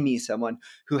stymie someone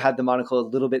who had the monocle a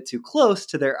little bit too close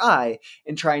to their eye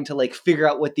in trying to like figure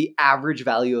out what the average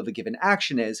value of a given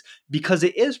action is, because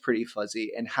it is pretty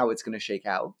fuzzy and how it's going to shake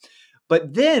out.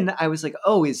 But then I was like,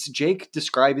 oh, is Jake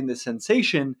describing the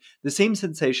sensation, the same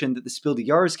sensation that the Spiel des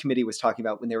Jahres committee was talking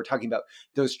about when they were talking about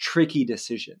those tricky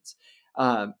decisions?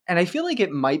 And I feel like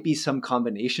it might be some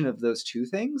combination of those two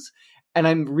things. And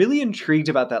I'm really intrigued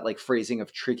about that like phrasing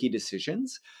of tricky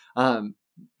decisions,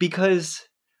 because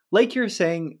like you're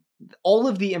saying, all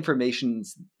of the information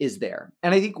is there.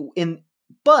 And I think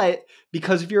but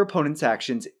because of your opponent's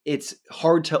actions, it's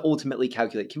hard to ultimately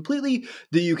calculate completely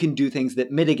that you can do things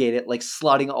that mitigate it, like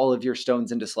slotting all of your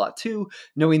stones into slot 2,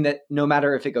 knowing that no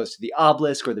matter if it goes to the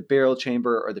obelisk or the burial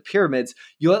chamber or the pyramids,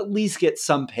 you'll at least get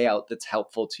some payout that's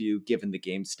helpful to you given the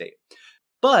game state.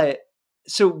 But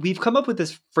so we've come up with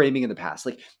this framing in the past,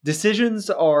 like decisions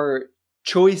are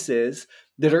choices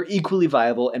that are equally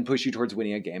viable and push you towards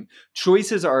winning a game.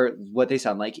 Choices are what they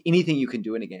sound like, anything you can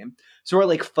do in a game. So are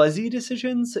like fuzzy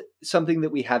decisions something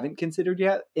that we haven't considered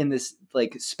yet in this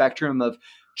like spectrum of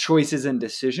choices and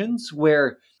decisions,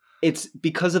 where it's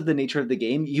because of the nature of the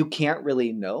game, you can't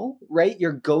really know, right?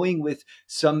 You're going with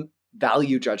some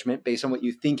value judgment based on what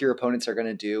you think your opponents are going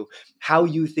to do, how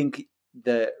you think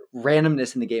the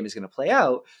randomness in the game is going to play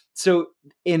out. So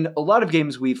in a lot of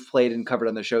games we've played and covered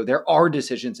on the show, there are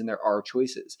decisions and there are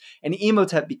choices. And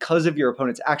Emotep, because of your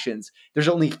opponent's actions, there's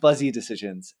only fuzzy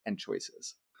decisions and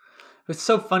choices. It's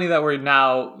so funny that we're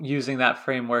now using that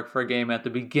framework for a game. At the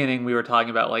beginning, we were talking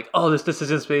about like, oh, this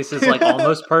decision space is like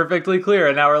almost perfectly clear.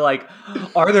 And now we're like,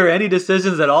 are there any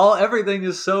decisions at all? Everything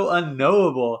is so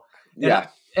unknowable. Yeah.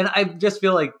 And I just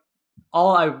feel like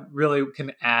all I really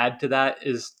can add to that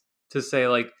is to say,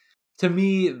 like, to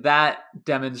me, that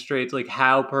demonstrates like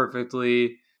how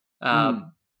perfectly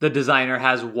the designer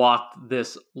has walked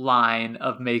this line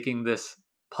of making this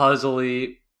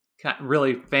puzzly,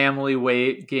 really family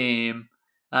weight game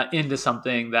into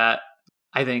something that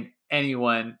I think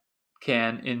anyone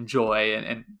can enjoy.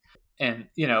 And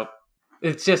you know,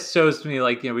 it just shows to me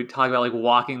like, you know, we talk about like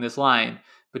walking this line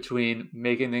between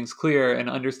making things clear and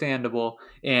understandable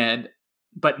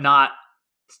but not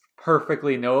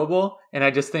perfectly knowable. And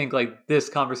I just think like this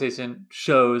conversation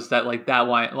shows that like that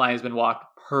line has been walked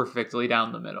perfectly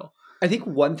down the middle. I think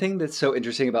one thing that's so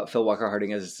interesting about Phil Walker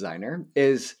Harding as a designer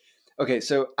is, okay,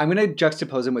 so I'm going to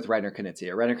juxtapose him with Reiner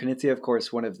Knizia. Reiner Knizia, of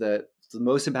course, one of the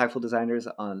most impactful designers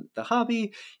on the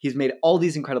hobby. He's made all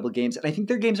these incredible games, and I think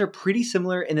their games are pretty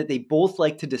similar in that they both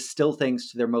like to distill things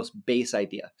to their most base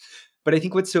idea. But I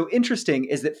think what's so interesting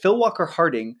is that Phil Walker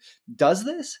Harding does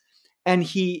this, and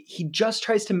he just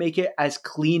tries to make it as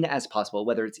clean as possible,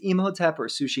 whether it's Imhotep or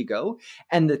Sushi Go.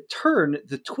 And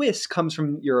the twist comes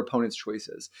from your opponent's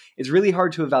choices. It's really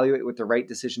hard to evaluate what the right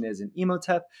decision is in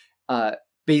Imhotep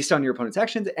based on your opponent's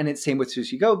actions. And it's same with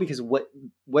Sushi Go, because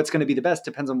what's going to be the best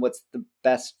depends on what's the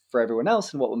best for everyone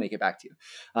else and what will make it back to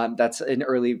you. That's an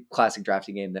early classic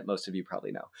drafting game that most of you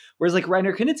probably know. Whereas like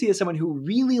Reiner Knizia is someone who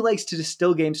really likes to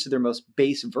distill games to their most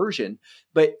base version.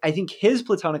 But I think his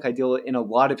platonic ideal in a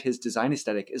lot of his design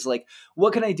aesthetic is like,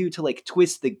 what can I do to like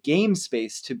twist the game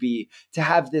space to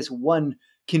have this one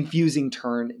confusing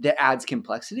turn that adds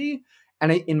complexity?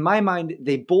 And in my mind,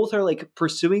 they both are like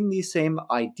pursuing these same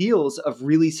ideals of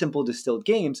really simple distilled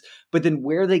games, but then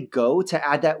where they go to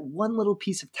add that one little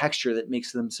piece of texture that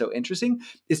makes them so interesting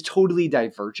is totally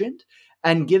divergent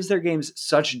and gives their games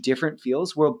such different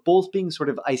feels, while both being sort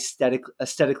of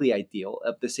aesthetically ideal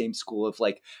of the same school of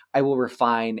like, I will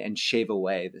refine and shave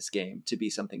away this game to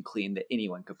be something clean that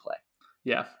anyone could play.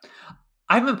 Yeah.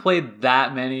 I haven't played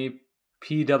that many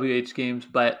PWH games,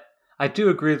 but I do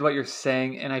agree with what you're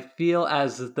saying, and I feel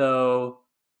as though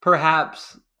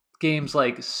perhaps games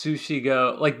like Sushi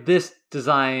Go, like this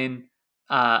design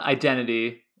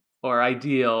identity or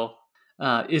ideal,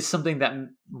 is something that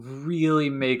really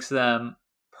makes them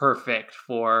perfect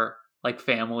for like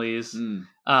families, and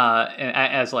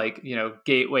as like, you know,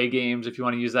 gateway games, if you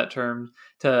want to use that term,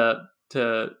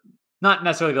 to not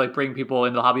necessarily to like bring people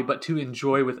into the hobby, but to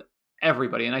enjoy with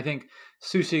everybody. And I think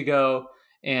Sushi Go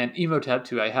and Emotep,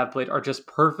 who I have played, are just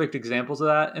perfect examples of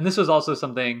that. And this was also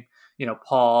something, you know,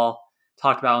 Paul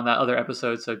talked about in that other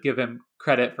episode. So give him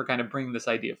credit for kind of bringing this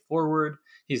idea forward.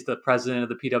 He's the president of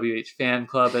the PWH fan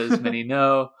club, as many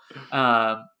know,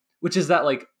 which is that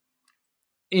like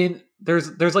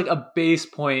there's like a base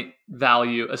point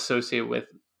value associated with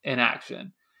an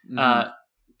action.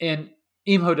 And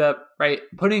Imhotep, right,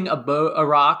 putting a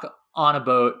rock on a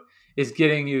boat is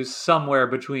getting you somewhere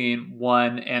between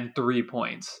 1 and 3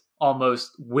 points,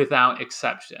 almost without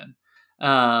exception.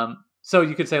 So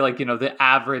you could say like, you know, the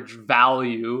average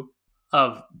value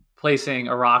of placing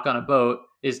a rock on a boat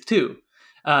is 2.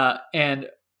 And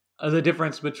the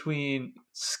difference between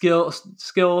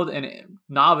skilled and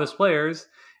novice players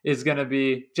is going to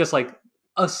be just like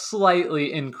a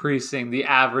slightly increasing the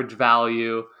average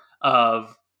value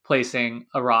of placing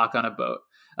a rock on a boat.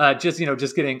 Just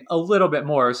getting a little bit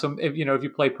more. So if you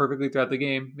play perfectly throughout the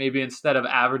game, maybe instead of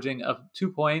averaging of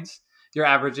 2 points, you're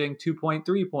averaging 2.3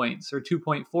 points or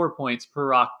 2.4 points per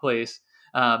rock place,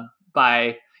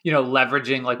 by, you know,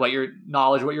 leveraging like what your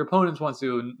opponents want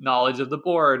to, knowledge of the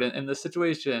board and the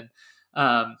situation.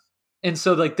 And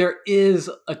so like there is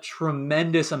a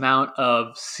tremendous amount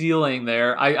of ceiling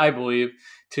there, I believe,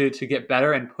 to get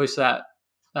better and push that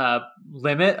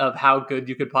limit of how good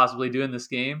you could possibly do in this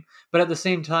game. But at the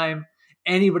same time,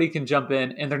 anybody can jump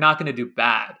in and they're not going to do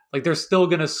bad. Like they're still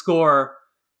going to score,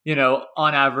 you know,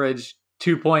 on average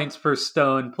 2 points per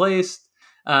stone placed.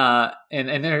 And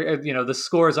they're, you know, the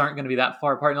scores aren't going to be that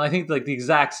far apart. And I think like the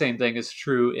exact same thing is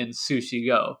true in Sushi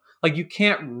Go. Like you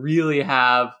can't really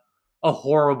have a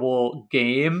horrible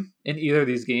game in either of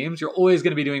these games. You're always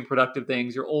going to be doing productive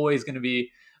things. You're always going to be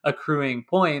accruing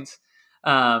points.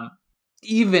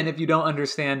 even if you don't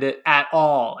understand it at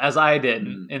all, as I did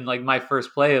Mm. in like my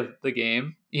first play of the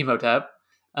game, Emotep.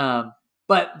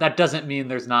 But that doesn't mean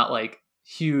there's not like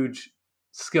huge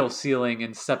skill ceiling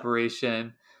and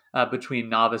separation between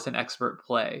novice and expert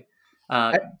play.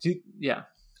 Yeah.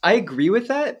 I agree with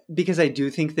that because I do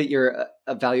think that your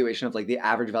evaluation of like the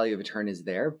average value of a turn is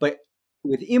there. But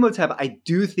with Emotep, I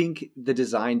do think the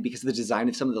design, because the design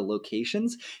of some of the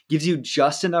locations gives you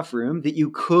just enough room that you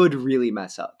could really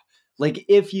mess up. Like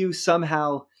if you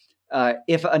somehow,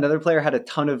 if another player had a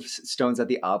ton of stones at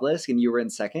the obelisk and you were in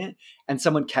second, and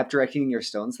someone kept directing your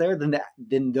stones there,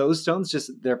 then those stones, just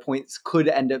their points could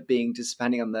end up being, just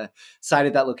depending on the side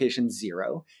of that location,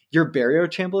 0. Your burial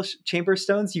chamber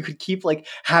stones, you could keep like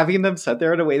having them set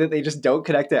there in a way that they just don't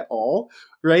connect at all,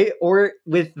 right? Or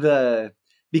with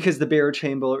because the burial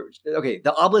chamber, okay,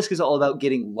 the obelisk is all about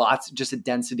getting just a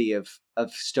density of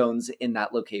stones in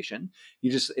that location.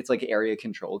 It's like area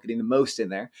control, getting the most in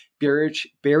there.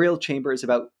 Burial chamber is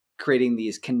about creating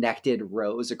these connected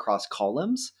rows across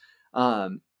columns.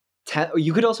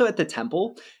 You could also, at the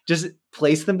temple, just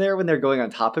place them there when they're going on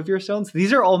top of your stones.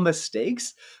 These are all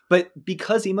mistakes, but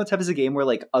because Emotep is a game where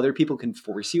like other people can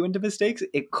force you into mistakes,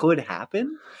 it could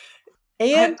happen.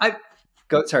 And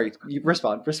sorry, you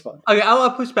respond. Okay,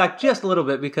 I'll push back just a little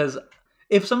bit, because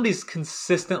if somebody's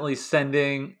consistently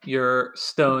sending your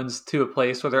stones to a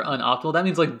place where they're unoptimal, that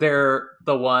means like they're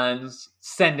the ones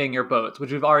sending your boats,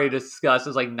 which we've already discussed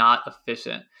is like not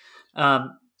efficient.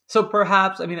 So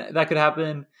perhaps, I mean, that could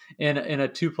happen in a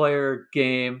 2-player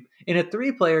game. In a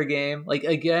 3-player game, like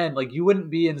again, like you wouldn't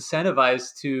be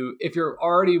incentivized to, if you're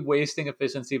already wasting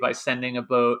efficiency by sending a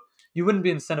boat, you wouldn't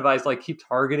be incentivized to like keep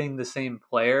targeting the same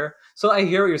player. So I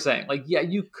hear what you're saying. Like, yeah,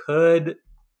 you could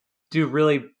do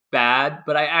really bad,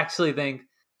 but I actually think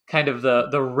kind of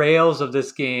the rails of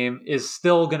this game is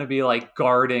still going to be like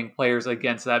guarding players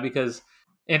against that, because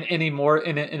in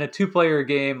a 2-player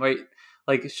game, right?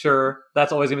 Like, sure,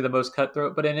 that's always gonna be the most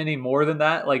cutthroat, but in any more than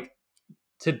that, like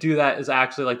to do that is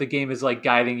actually like the game is like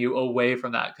guiding you away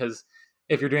from that, because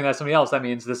if you're doing that to somebody else, that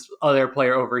means this other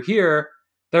player over here,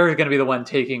 they're going to be the one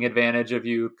taking advantage of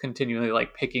you continually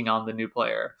like picking on the new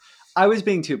player. I was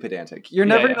being too pedantic. You're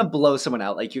never going to blow someone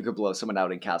out like you could blow someone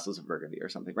out in Castles of Burgundy or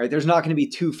something, right? There's not going to be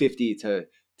 250 to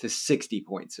 60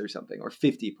 points or something, or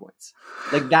 50 points.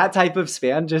 Like that type of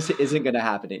span just isn't going to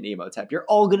happen in Emotep. You're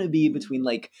all going to be between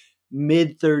like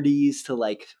mid 30s to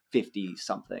like 50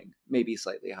 something, maybe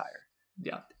slightly higher.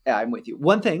 Yeah, I'm with you.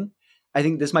 One thing, I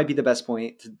think this might be the best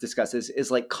point to discuss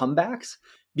is like comebacks.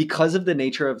 Because of the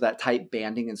nature of that type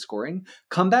banding and scoring,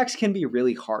 comebacks can be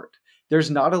really hard.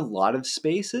 There's not a lot of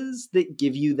spaces that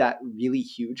give you that really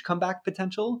huge comeback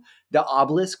potential. The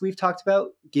obelisk we've talked about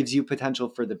gives you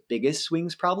potential for the biggest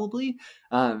swings probably,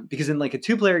 because in like a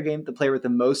 2-player game, the player with the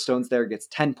most stones there gets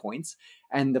 10 points,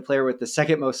 and the player with the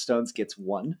second most stones gets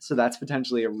 1. So that's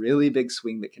potentially a really big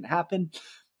swing that can happen.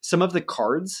 Some of the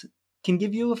cards can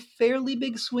give you a fairly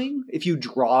big swing. If you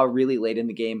draw really late in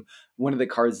the game, one of the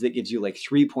cards that gives you like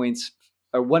 3 points,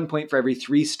 or 1 point for every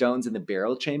 3 stones in the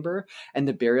burial chamber, and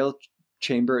the burial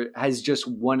chamber has just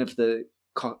one of the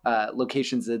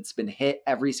locations that's been hit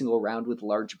every single round with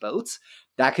large boats,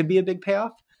 that could be a big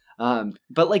payoff.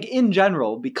 But like in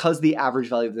general, because the average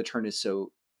value of the turn is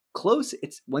so close,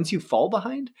 it's once you fall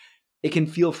behind, it can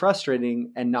feel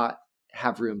frustrating and not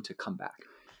have room to come back.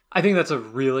 I think that's a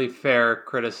really fair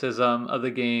criticism of the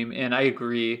game, and I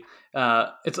agree.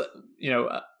 It's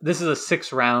this is a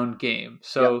 6-round game,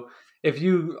 so if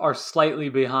you are slightly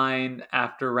behind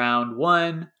after round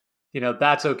 1,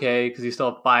 that's okay because you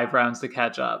still have 5 rounds to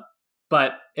catch up.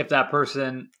 But if that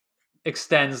person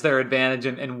extends their advantage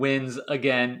and wins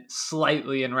again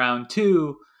slightly in round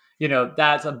 2,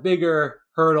 that's a bigger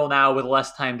hurdle now with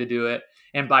less time to do it.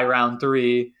 And by round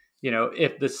 3,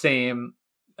 if the same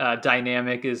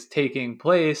dynamic is taking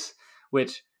place,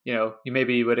 which you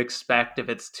maybe would expect if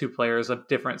it's 2 players of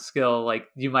different skill, like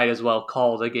you might as well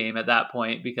call the game at that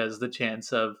point, because the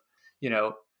chance of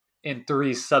in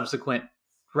 3 subsequent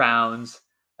rounds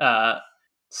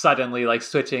suddenly like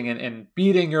switching and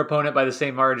beating your opponent by the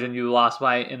same margin you lost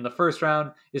by in the first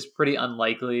round is pretty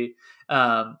unlikely.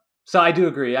 So I do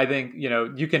agree. I think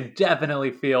you can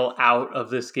definitely feel out of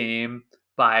this game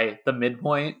by the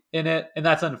midpoint in it, and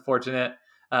that's unfortunate.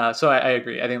 So I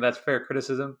agree. I think that's fair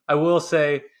criticism. I will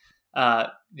say,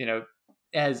 as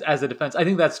a defense, I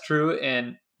think that's true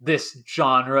in this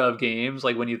genre of games.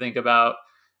 Like when you think about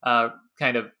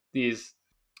kind of these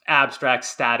abstract,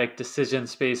 static decision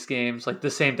space games, like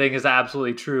the same thing is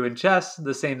absolutely true in chess.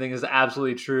 The same thing is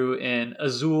absolutely true in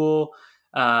Azul.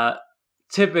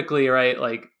 Typically, right?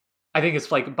 Like I think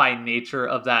it's like by nature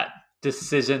of that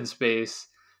decision space,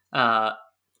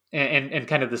 and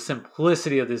kind of the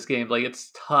simplicity of this game, like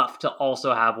it's tough to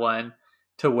also have one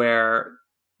to where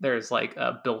there's like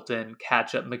a built-in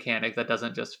catch-up mechanic that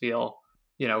doesn't just feel,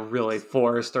 really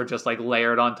forced or just like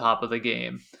layered on top of the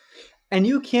game. And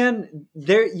you can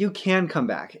come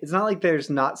back. It's not like there's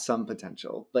not some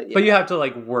potential, but But you have to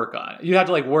like work on it. You have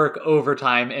to like work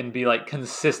overtime and be like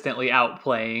consistently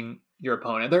outplaying your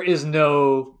opponent. There is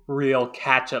no real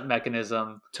catch-up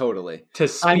mechanism totally to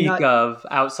speak of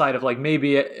outside of like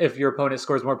maybe if your opponent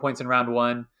scores more points in round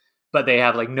one, but they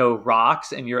have like no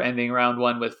rocks and you're ending round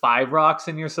one with 5 rocks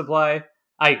in your supply.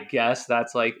 I guess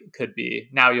that's like could be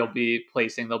now they'll be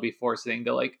forcing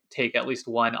to like take at least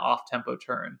one off-tempo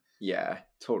turn. Yeah,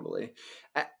 totally.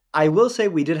 I will say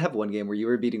we did have one game where you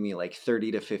were beating me like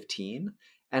 30-15,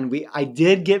 and I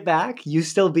did get back. You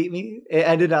still beat me. It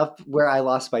ended up where I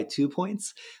lost by 2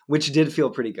 points, which did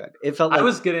feel pretty good. It felt like I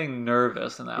was getting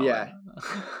nervous in that one.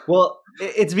 Well,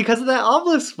 it's because of that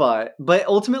obelisk spot, but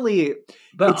ultimately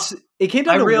it came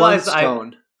down to one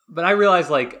stone. But I realized,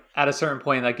 like, at a certain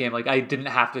point in that game, like, I didn't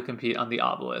have to compete on the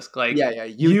obelisk. Like,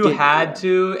 you had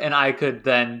to, and I could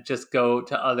then just go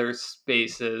to other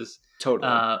spaces.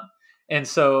 Totally. And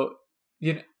so,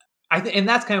 and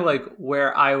that's kind of like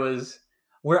where I was,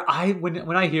 when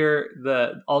I hear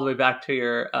all the way back to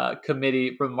your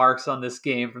committee remarks on this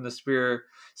game from the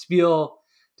Spiel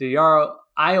de Jahre,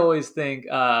 I always think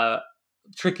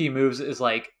tricky moves is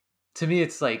like, to me,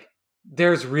 it's like,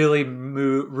 there's really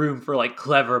room for like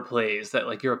clever plays that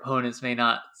like your opponents may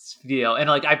not feel. And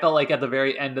like I felt like at the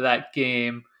very end of that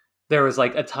game there was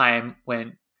like a time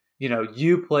when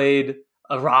you played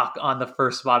a rock on the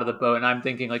first spot of the boat and I'm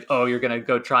thinking like, oh, you're gonna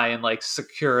go try and like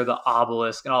secure the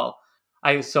obelisk, and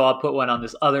I'll put one on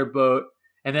this other boat.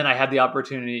 And then I had the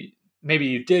opportunity, maybe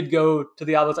you did go to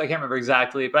the obelisk, I can't remember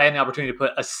exactly, but I had the opportunity to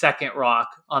put a second rock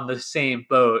on the same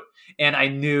boat, and I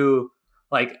knew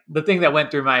like the thing that went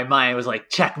through my mind was like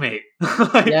checkmate.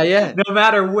 Like, no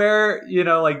matter where,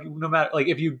 no matter like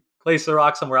if you place the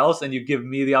rock somewhere else and you give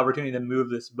me the opportunity to move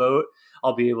this boat,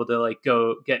 I'll be able to like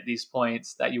go get these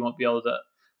points that you won't be able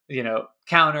to,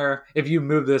 counter. If you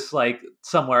move this like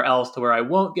somewhere else to where I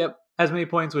won't get as many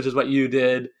points, which is what you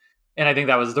did. And I think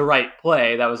that was the right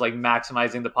play. That was like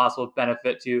maximizing the possible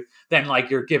benefit to you. Then like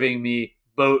you're giving me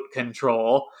boat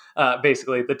control,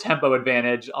 basically the tempo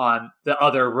advantage on the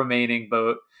other remaining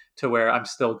boat, to where I'm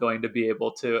still going to be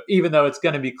able to, even though it's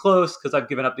going to be close because I've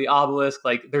given up the obelisk,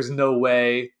 like there's no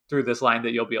way through this line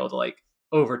that you'll be able to like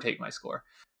overtake my score.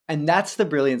 And that's the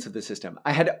brilliance of the system.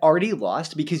 I had already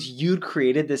lost because you'd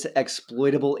created this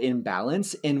exploitable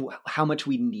imbalance in how much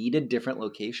we needed different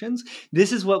locations.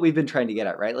 This is what we've been trying to get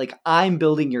at, right? Like I'm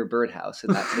building your birdhouse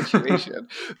in that situation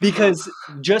because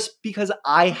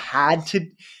I had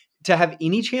to have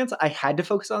any chance, I had to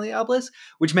focus on the obelisk,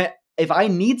 which meant if I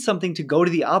need something to go to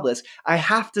the obelisk, I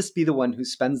have to be the one who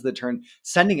spends the turn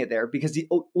sending it there, because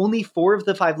only 4 of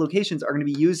the 5 locations are going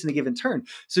to be used in a given turn.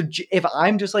 So if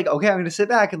I'm just like, okay, I'm going to sit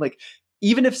back and like,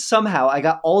 even if somehow I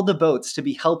got all the boats to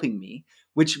be helping me,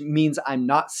 which means I'm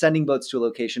not sending boats to a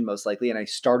location most likely, and I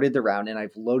started the round and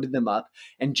I've loaded them up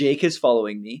and Jake is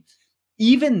following me,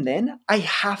 even then I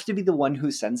have to be the one who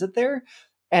sends it there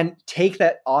and take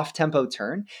that off-tempo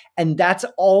turn. And that's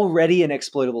already an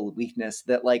exploitable weakness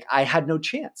that like I had no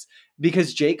chance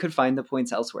because Jake could find the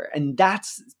points elsewhere. And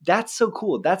that's so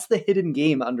cool. That's the hidden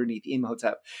game underneath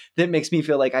Imhotep that makes me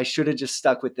feel like I should have just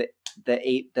stuck with the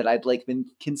 8 that I'd like been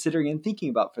considering and thinking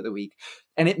about for the week.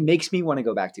 And it makes me want to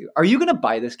go back to. Are you going to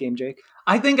buy this game, Jake?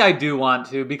 I think I do want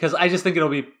to, because I just think it'll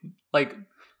be like,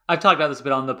 I've talked about this a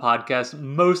bit on the podcast.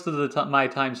 Most of the my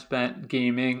time spent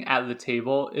gaming at the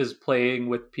table is playing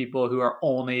with people who are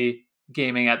only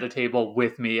gaming at the table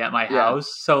with me at my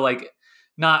house. So like,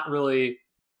 not really.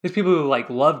 There's people who like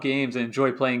love games and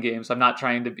enjoy playing games. I'm not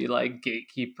trying to be like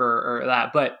gatekeeper or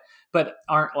that, but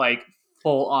aren't like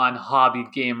full on hobby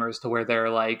gamers to where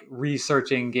they're like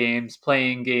researching games,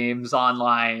 playing games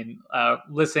online,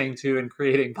 listening to and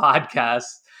creating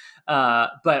podcasts.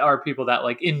 But are people that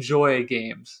like enjoy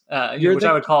games, which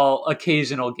I would call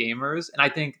occasional gamers. And I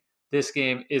think this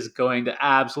game is going to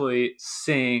absolutely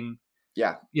sing,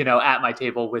 at my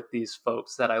table with these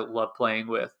folks that I love playing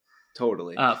with.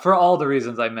 Totally. For all the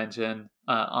reasons I mentioned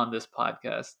on this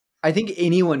podcast. I think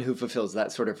anyone who fulfills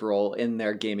that sort of role in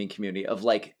their gaming community of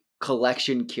like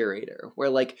collection curator, where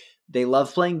like they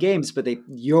love playing games, but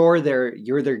you're their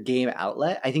game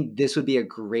outlet. I think this would be a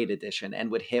great addition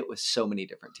and would hit with so many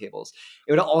different tables.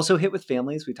 It would also hit with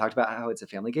families. We talked about how it's a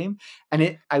family game,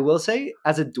 and I will say,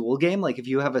 as a dual game, like if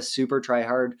you have a super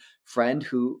try-hard friend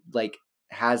who like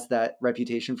has that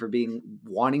reputation for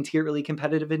wanting to get really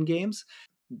competitive in games,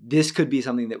 this could be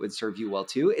something that would serve you well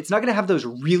too. It's not going to have those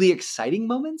really exciting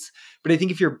moments, but I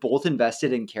think if you're both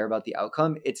invested and care about the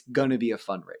outcome, it's going to be a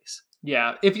fun race.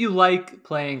 Yeah, if you like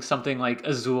playing something like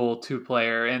Azul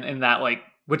 2-player and that like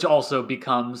which also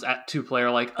becomes at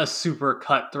 2-player like a super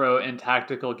cutthroat and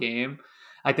tactical game,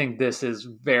 I think this is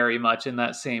very much in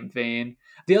that same vein.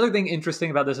 The other thing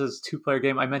interesting about this is 2-player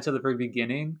game, I mentioned at the very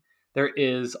beginning, there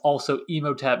is also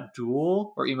Emotep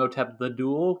Duel or Emotep The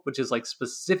Duel, which is like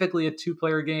specifically a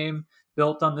 2-player game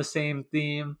built on the same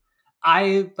theme.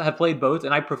 I have played both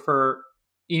and I prefer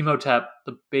Emotep,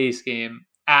 the base game,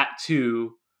 at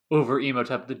 2 over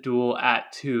Emotep The Duel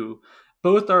at 2.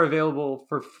 Both are available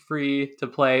for free to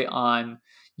play on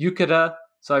Yucata,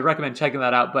 so I recommend checking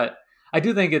that out. But I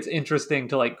do think it's interesting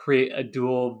to like create a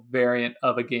dual variant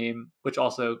of a game, which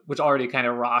already kind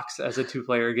of rocks as a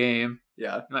 2-player game.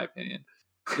 Yeah, in my opinion.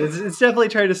 It's definitely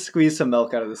trying to squeeze some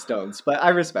milk out of the stones, but I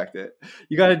respect it.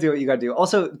 You got to do what you got to do.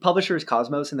 Also, publisher is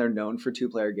Cosmos, and they're known for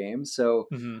 2-player games, so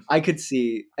I could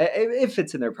see if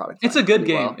it's in their product. It's a good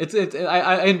game. Well.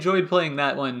 I enjoyed playing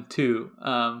that one too.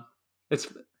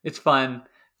 It's fun.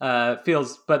 I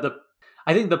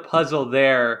think the puzzle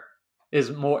there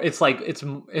is more. It's like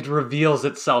it reveals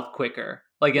itself quicker.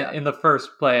 Like in the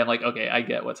first play, I'm like, okay, I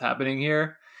get what's happening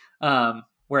here.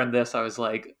 Where in this, I was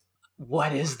like,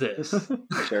 what is this?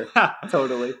 Sure.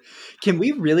 Totally. Can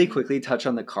we really quickly touch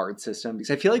on the card system? Because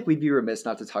I feel like we'd be remiss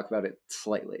not to talk about it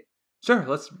slightly. Sure.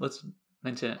 Let's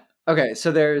mention it. Okay.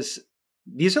 So there's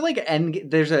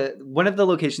one of the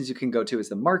locations you can go to is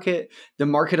the market. The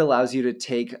market allows you to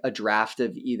take a draft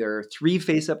of either 3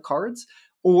 face-up cards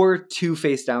or 2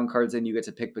 face-down cards, and you get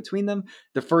to pick between them.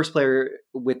 The first player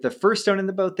with the first stone in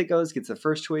the boat that goes gets the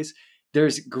first choice.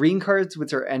 There's green cards,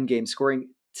 which are endgame scoring.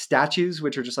 Statues,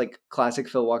 which are just like classic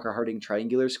Phil Walker Harding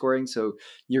triangular scoring. So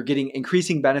you're getting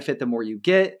increasing benefit the more you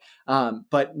get,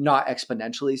 but not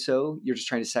exponentially so. You're just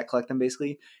trying to set collect them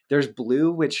basically. There's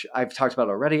blue, which I've talked about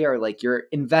already, are like you're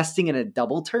investing in a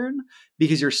double turn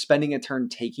because you're spending a turn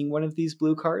taking one of these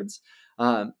blue cards,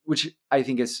 which I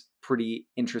think is pretty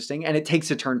interesting. And it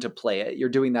takes a turn to play it. You're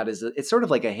doing that it's sort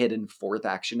of like a hidden 4th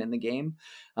action in the game.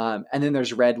 And then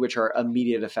there's red, which are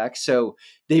immediate effects. So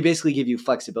they basically give you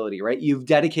flexibility, right? You've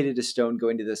dedicated a stone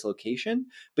going to this location,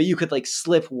 but you could like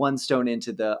slip 1 stone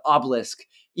into the obelisk,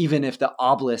 even if the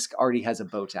obelisk already has a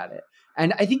boat at it.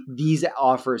 And I think these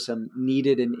offer some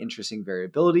needed and interesting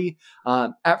variability.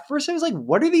 At first I was like,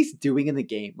 what are these doing in the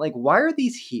game? Like, why are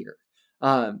these here?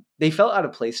 They felt out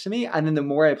of place to me. And then the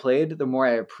more I played, the more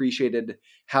I appreciated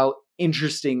how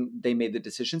interesting they made the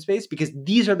decision space, because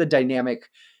these are like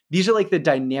the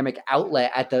dynamic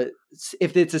outlet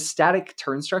if it's a static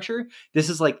turn structure,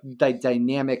 this is like the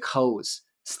dynamic hose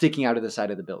sticking out of the side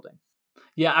of the building.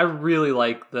 Yeah, I really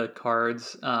like the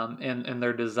cards and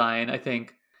their design. I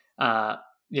think,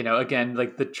 again,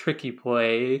 like the tricky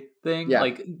play thing,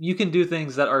 like you can do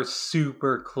things that are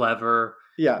super clever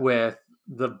with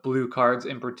the blue cards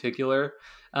in particular.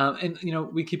 And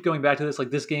we keep going back to this,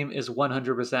 like this game is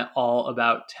 100% all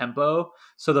about tempo.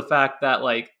 So the fact that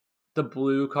like the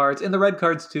blue cards and the red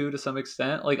cards too, to some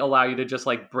extent, like allow you to just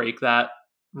like break that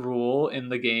rule in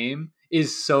the game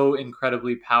is so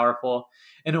incredibly powerful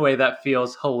in a way that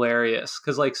feels hilarious.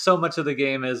 Cause like so much of the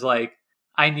game is like,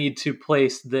 I need to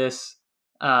place this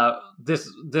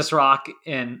rock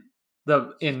in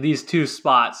these 2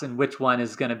 spots, and which one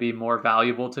is going to be more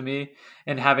valuable to me,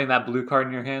 and having that blue card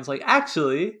in your hands, like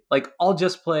actually, like I'll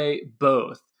just play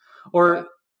both, or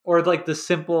like the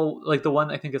simple, like the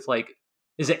one I think it's like,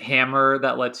 is it hammer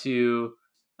that lets you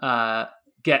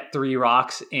get 3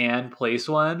 rocks and place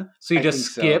 1, so you just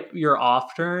skip your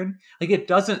off turn. Like it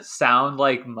doesn't sound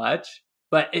like much,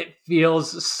 but it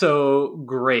feels so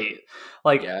great.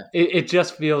 Like it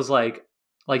just feels like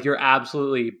you're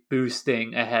absolutely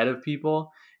boosting ahead of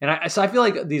people. And I feel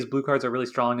like these blue cards are really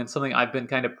strong and something I've been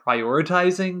kind of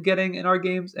prioritizing getting in our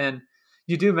games. And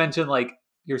you do mention like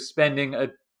you're spending a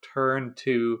turn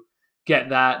to get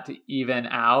that to even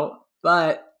out.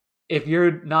 But if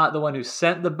you're not the one who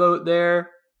sent the boat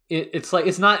there, it's like,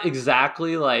 it's not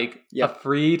exactly like a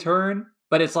free turn,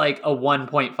 but it's like a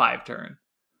 1.5 turn.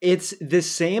 It's the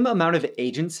same amount of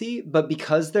agency, but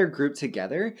because they're grouped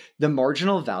together, the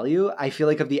marginal value, I feel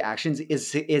like, of the actions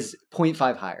is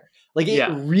 0.5 higher. Like it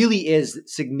really is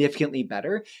significantly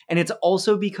better. And it's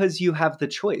also because you have the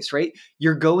choice, right?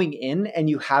 You're going in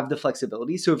and you have the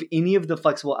flexibility. So if any of the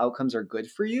flexible outcomes are good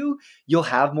for you, you'll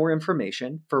have more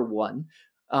information, for one.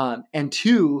 And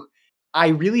 2, I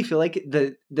really feel like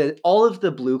all of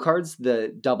the blue cards,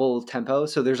 the double tempo,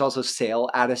 so there's also sail,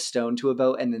 add a stone to a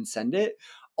boat, and then send it.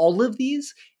 All of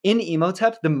these in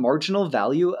Emotep, the marginal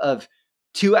value of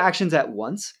 2 actions at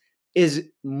once is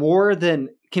more than,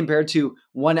 compared to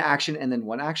one action and then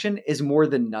one action, is more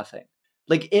than nothing.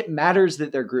 Like, it matters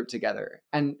that they're grouped together,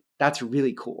 and that's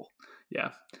really cool.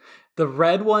 Yeah. The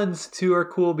red ones too are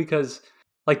cool because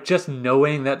like just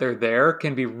knowing that they're there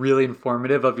can be really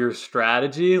informative of your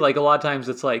strategy. Like a lot of times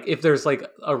it's like if there's like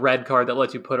a red card that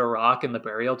lets you put a rock in the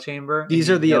burial chamber. These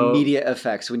are the immediate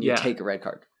effects when you take a red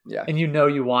card. Yeah. And you know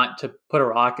you want to put a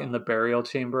rock in the burial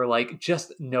chamber, like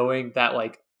just knowing that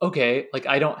like, okay, like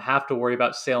I don't have to worry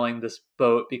about sailing this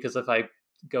boat because if I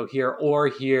go here or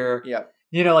here,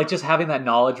 you know, like just having that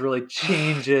knowledge really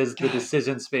changes the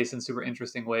decision space in super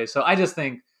interesting ways. So I just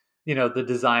think, you know, the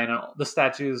design and the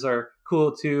statues are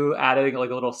cool too. Adding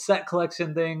like a little set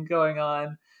collection thing going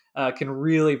on can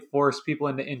really force people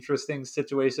into interesting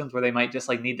situations where they might just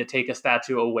like need to take a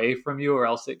statue away from you or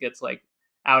else it gets like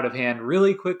out of hand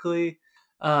really quickly.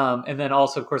 And then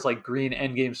also, of course, like green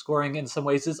endgame scoring in some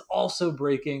ways is also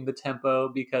breaking the tempo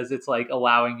because it's like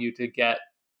allowing you to get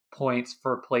points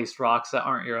for placed rocks that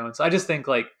aren't your own. So I just think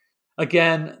like,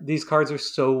 again, these cards are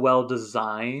so well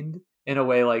designed in a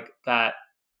way like that.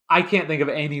 I can't think of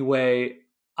any way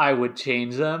I would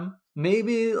change them.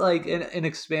 Maybe like an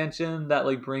expansion that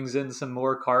like brings in some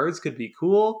more cards could be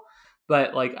cool.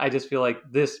 But like, I just feel like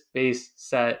this base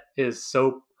set is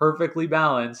so perfectly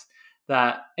balanced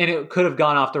that, and it could have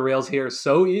gone off the rails here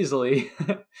so easily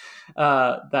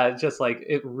that just like,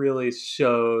 it really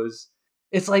shows.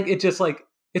 It's like,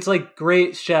 it's like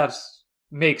great chefs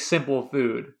make simple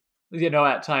food, you know,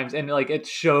 at times. And like, it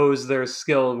shows their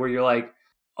skill where you're like,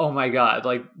 oh my God,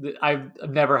 like I've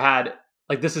never had,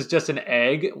 like, this is just an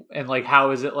egg. And like,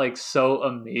 how is it like so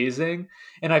amazing?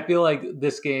 And I feel like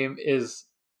this game is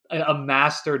a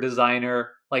master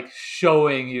designer, like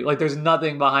showing you, like there's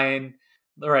nothing behind,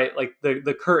 right? Like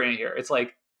the curtain here. It's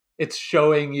like, it's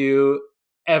showing you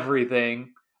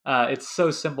everything. It's so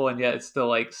simple and yet it's still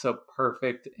like so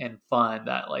perfect and fun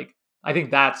that like, I think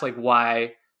that's like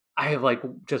why I like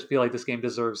just feel like this game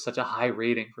deserves such a high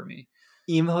rating for me.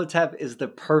 Imhotep is the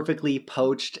perfectly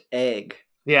poached egg.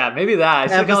 Yeah, maybe that.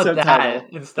 I should go with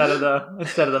that instead of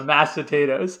the mashed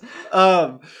potatoes.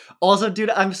 Also,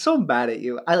 dude, I'm so mad at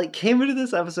you. I like came into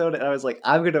this episode and I was like,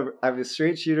 I'm a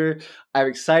straight shooter. I'm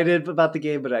excited about the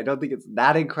game, but I don't think it's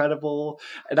that incredible.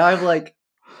 And I'm like,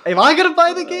 am I gonna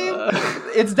buy the game?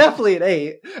 It's definitely an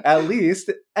 8, at least.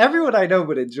 Everyone I know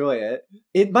would enjoy it.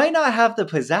 It might not have the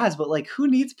pizzazz, but like, who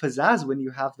needs pizzazz when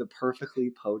you have the perfectly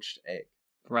poached egg?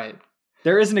 Right.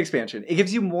 There is an expansion. It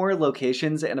gives you more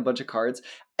locations and a bunch of cards.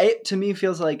 It, to me,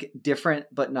 feels like different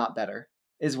but not better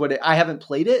is what I haven't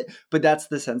played it, but that's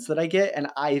the sense that I get. And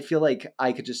I feel like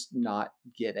I could just not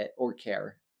get it or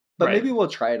care. But maybe we'll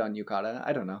try it on Yucata.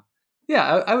 I don't know. Yeah,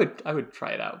 I would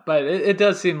try it out. But it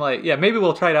does seem like, yeah, maybe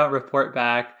we'll try it out and report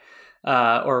back.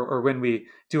 Or when we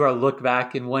do our look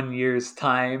back in 1 year's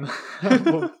time,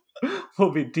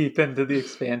 we'll be deep into the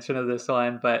expansion of this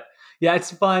one. But yeah,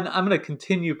 it's fun. I'm going to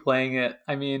continue playing it.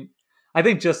 I mean, I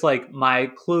think just like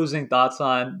my closing thoughts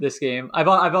on this game, I've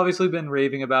obviously been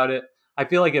raving about it. I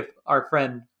feel like if our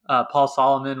friend Paul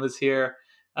Solomon was here,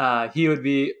 he would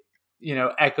be, you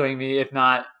know, echoing me, if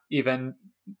not even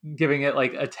giving it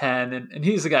like a 10. And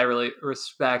he's the guy I really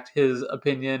respect his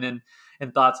opinion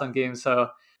and thoughts on games. So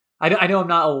I know I'm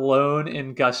not alone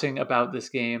in gushing about this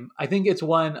game. I think it's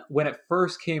one, when it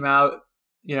first came out,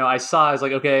 you know, I was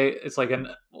like, okay, it's like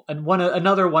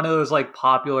another one of those like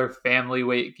popular family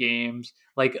weight games,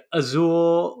 like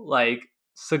Azul, like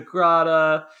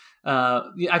Sagrada.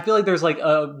 I feel like there's like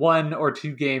 1 or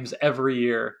 2 games every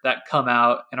year that come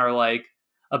out and are like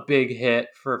a big hit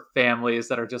for families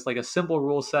that are just like a simple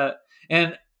rule set.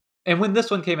 And when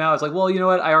this one came out, I was like, well, you know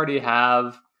what? I already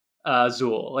have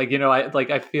Azul. Like, you know,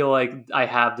 I feel like I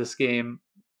have this game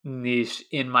niche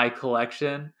in my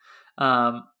collection.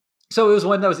 So it was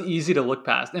one that was easy to look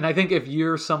past. And I think if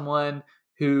you're someone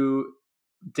who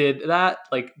did that,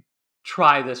 like,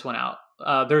 try this one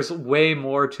out. There's way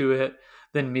more to it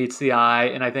than meets the eye.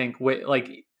 And I think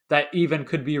like that even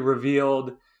could be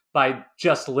revealed by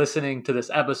just listening to this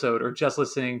episode or just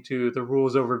listening to the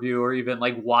rules overview or even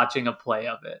like watching a play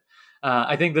of it.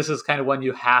 I think this is kind of one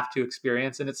you have to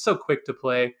experience, and it's so quick to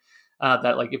play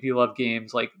that like if you love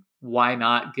games, like why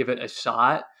not give it a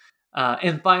shot?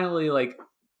 And finally, like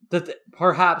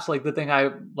perhaps like the thing I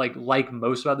like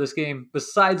most about this game,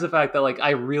 besides the fact that like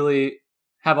I really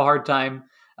have a hard time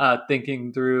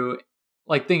thinking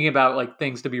about like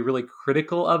things to be really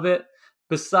critical of it.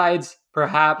 Besides,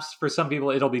 perhaps for some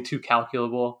people it'll be too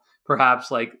calculable.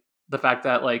 Perhaps like the fact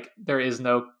that like there is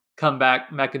no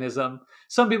comeback mechanism.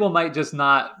 Some people might just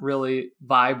not really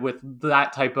vibe with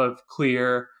that type of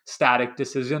clear static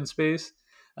decision space.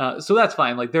 So that's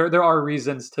fine. Like there are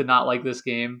reasons to not like this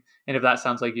game, and if that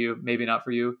sounds like you, maybe not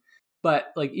for you.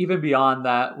 But like even beyond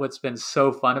that, what's been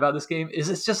so fun about this game is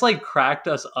it's just like cracked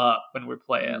us up when we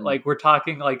play it. Like we're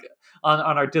talking like on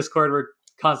our Discord, we're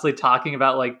constantly talking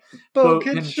about like boat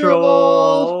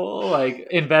control, like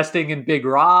investing in Big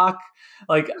Rock.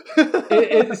 Like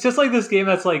it's just like this game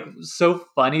that's like so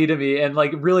funny to me and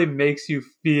like really makes you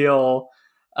feel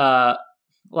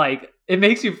like it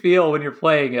makes you feel when you're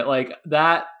playing it like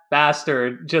that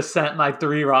bastard just sent my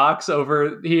 3 rocks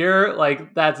over here.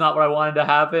 Like that's not what I wanted to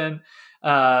happen.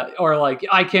 Or like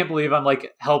I can't believe I'm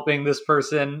like helping this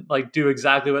person like do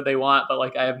exactly what they want, but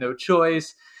like I have no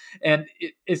choice. And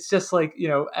it's just like, you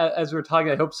know, as we're talking,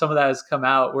 I hope some of that has come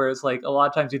out where it's like a lot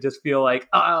of times you just feel like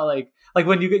like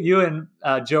when you and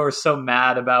Joe are so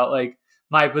mad about like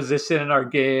my position in our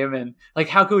game and like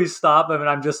how can we stop him, and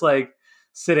I'm just like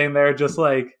sitting there just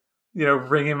like, you know,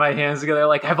 wringing my hands together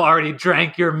like I've already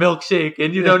drank your milkshake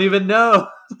and you don't even know.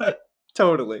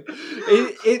 Totally.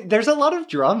 There's a lot of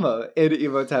drama in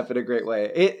Emotep in a great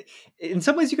way. In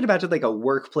some ways you can imagine like a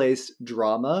workplace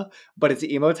drama, but it's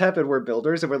Emotep and we're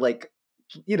builders and we're like,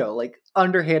 you know, like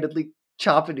underhandedly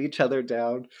chopping each other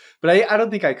down. But I don't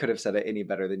think I could have said it any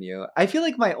better than you. I feel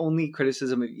like my only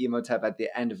criticism of Emotep at the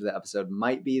end of the episode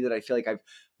might be that I feel like I've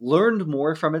learned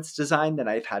more from its design than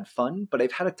I've had fun, but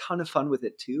I've had a ton of fun with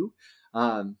it too.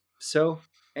 So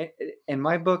in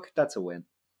my book, that's a win.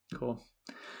 Cool.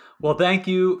 Well, thank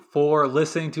you for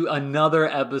listening to another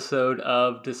episode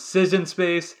of Decision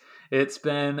Space. It's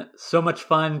been so much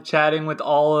fun chatting with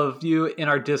all of you in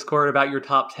our Discord about your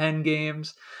top 10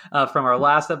 games from our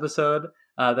last episode.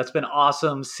 That's been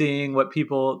awesome seeing what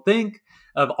people think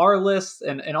of our lists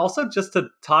and also just to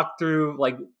talk through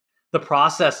like the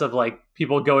process of like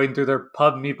people going through their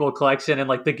Pub Meeple collection and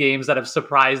like the games that have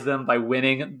surprised them by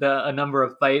winning a number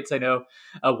of fights. I know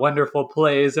Wonderful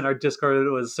Plays in our Discord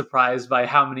was surprised by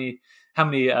how many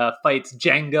fights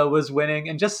Jenga was winning,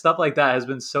 and just stuff like that has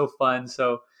been so fun.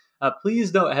 So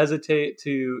please don't hesitate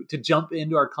to jump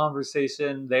into our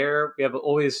conversation there. We have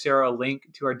always share a link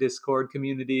to our Discord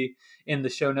community in the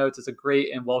show notes. It's a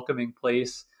great and welcoming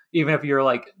place, even if you're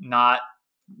like not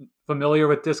familiar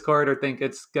with Discord or think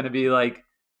it's going to be like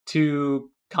too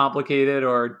complicated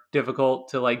or difficult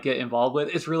to like get involved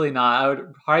with. It's really not. I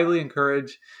would highly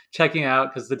encourage checking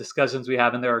out because the discussions we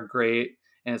have in there are great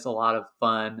and it's a lot of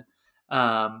fun.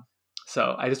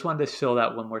 So I just wanted to show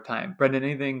that one more time. Brendan,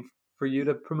 anything for you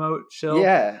to promote, Shill?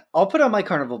 Yeah, I'll put on my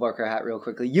Carnival Barker hat real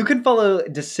quickly. You can follow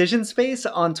Decision Space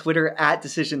on Twitter at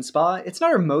Decision Spa. It's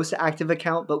not our most active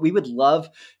account, but we would love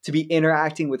to be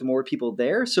interacting with more people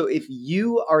there. So if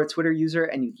you are a Twitter user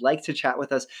and you'd like to chat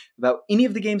with us about any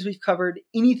of the games we've covered,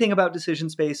 anything about Decision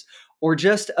Space, or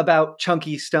just about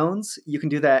Chunky Stones, you can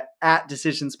do that at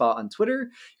Decision Spa on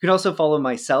Twitter. You can also follow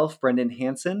myself, Brendan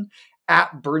Hansen,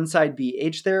 at Burnside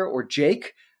BH there, or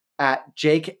Jake at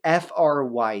Jake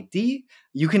FRYD.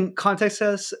 You can contact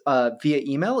us via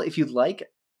email if you'd like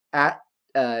at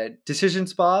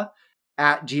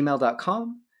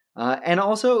decisionspa@gmail.com. And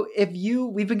also,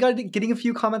 we've been getting a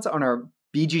few comments on our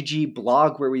BGG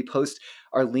blog where we post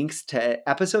our links to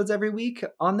episodes every week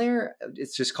on there.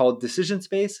 It's just called Decision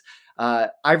Space.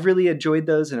 I've really enjoyed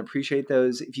those and appreciate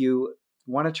those. If you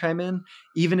want to chime in,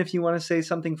 even if you want to say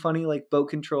something funny like boat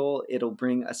control, it'll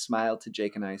bring a smile to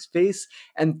Jake and I's face,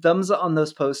 and thumbs on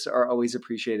those posts are always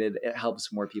appreciated. It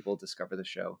helps more people discover the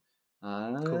show.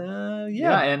 Cool.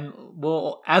 Yeah, and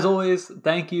well, as always,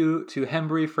 thank you to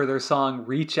Hembry for their song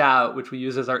Reach Out, which we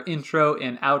use as our intro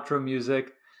and outro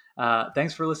music.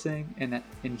 Thanks for listening and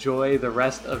enjoy the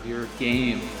rest of your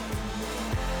game.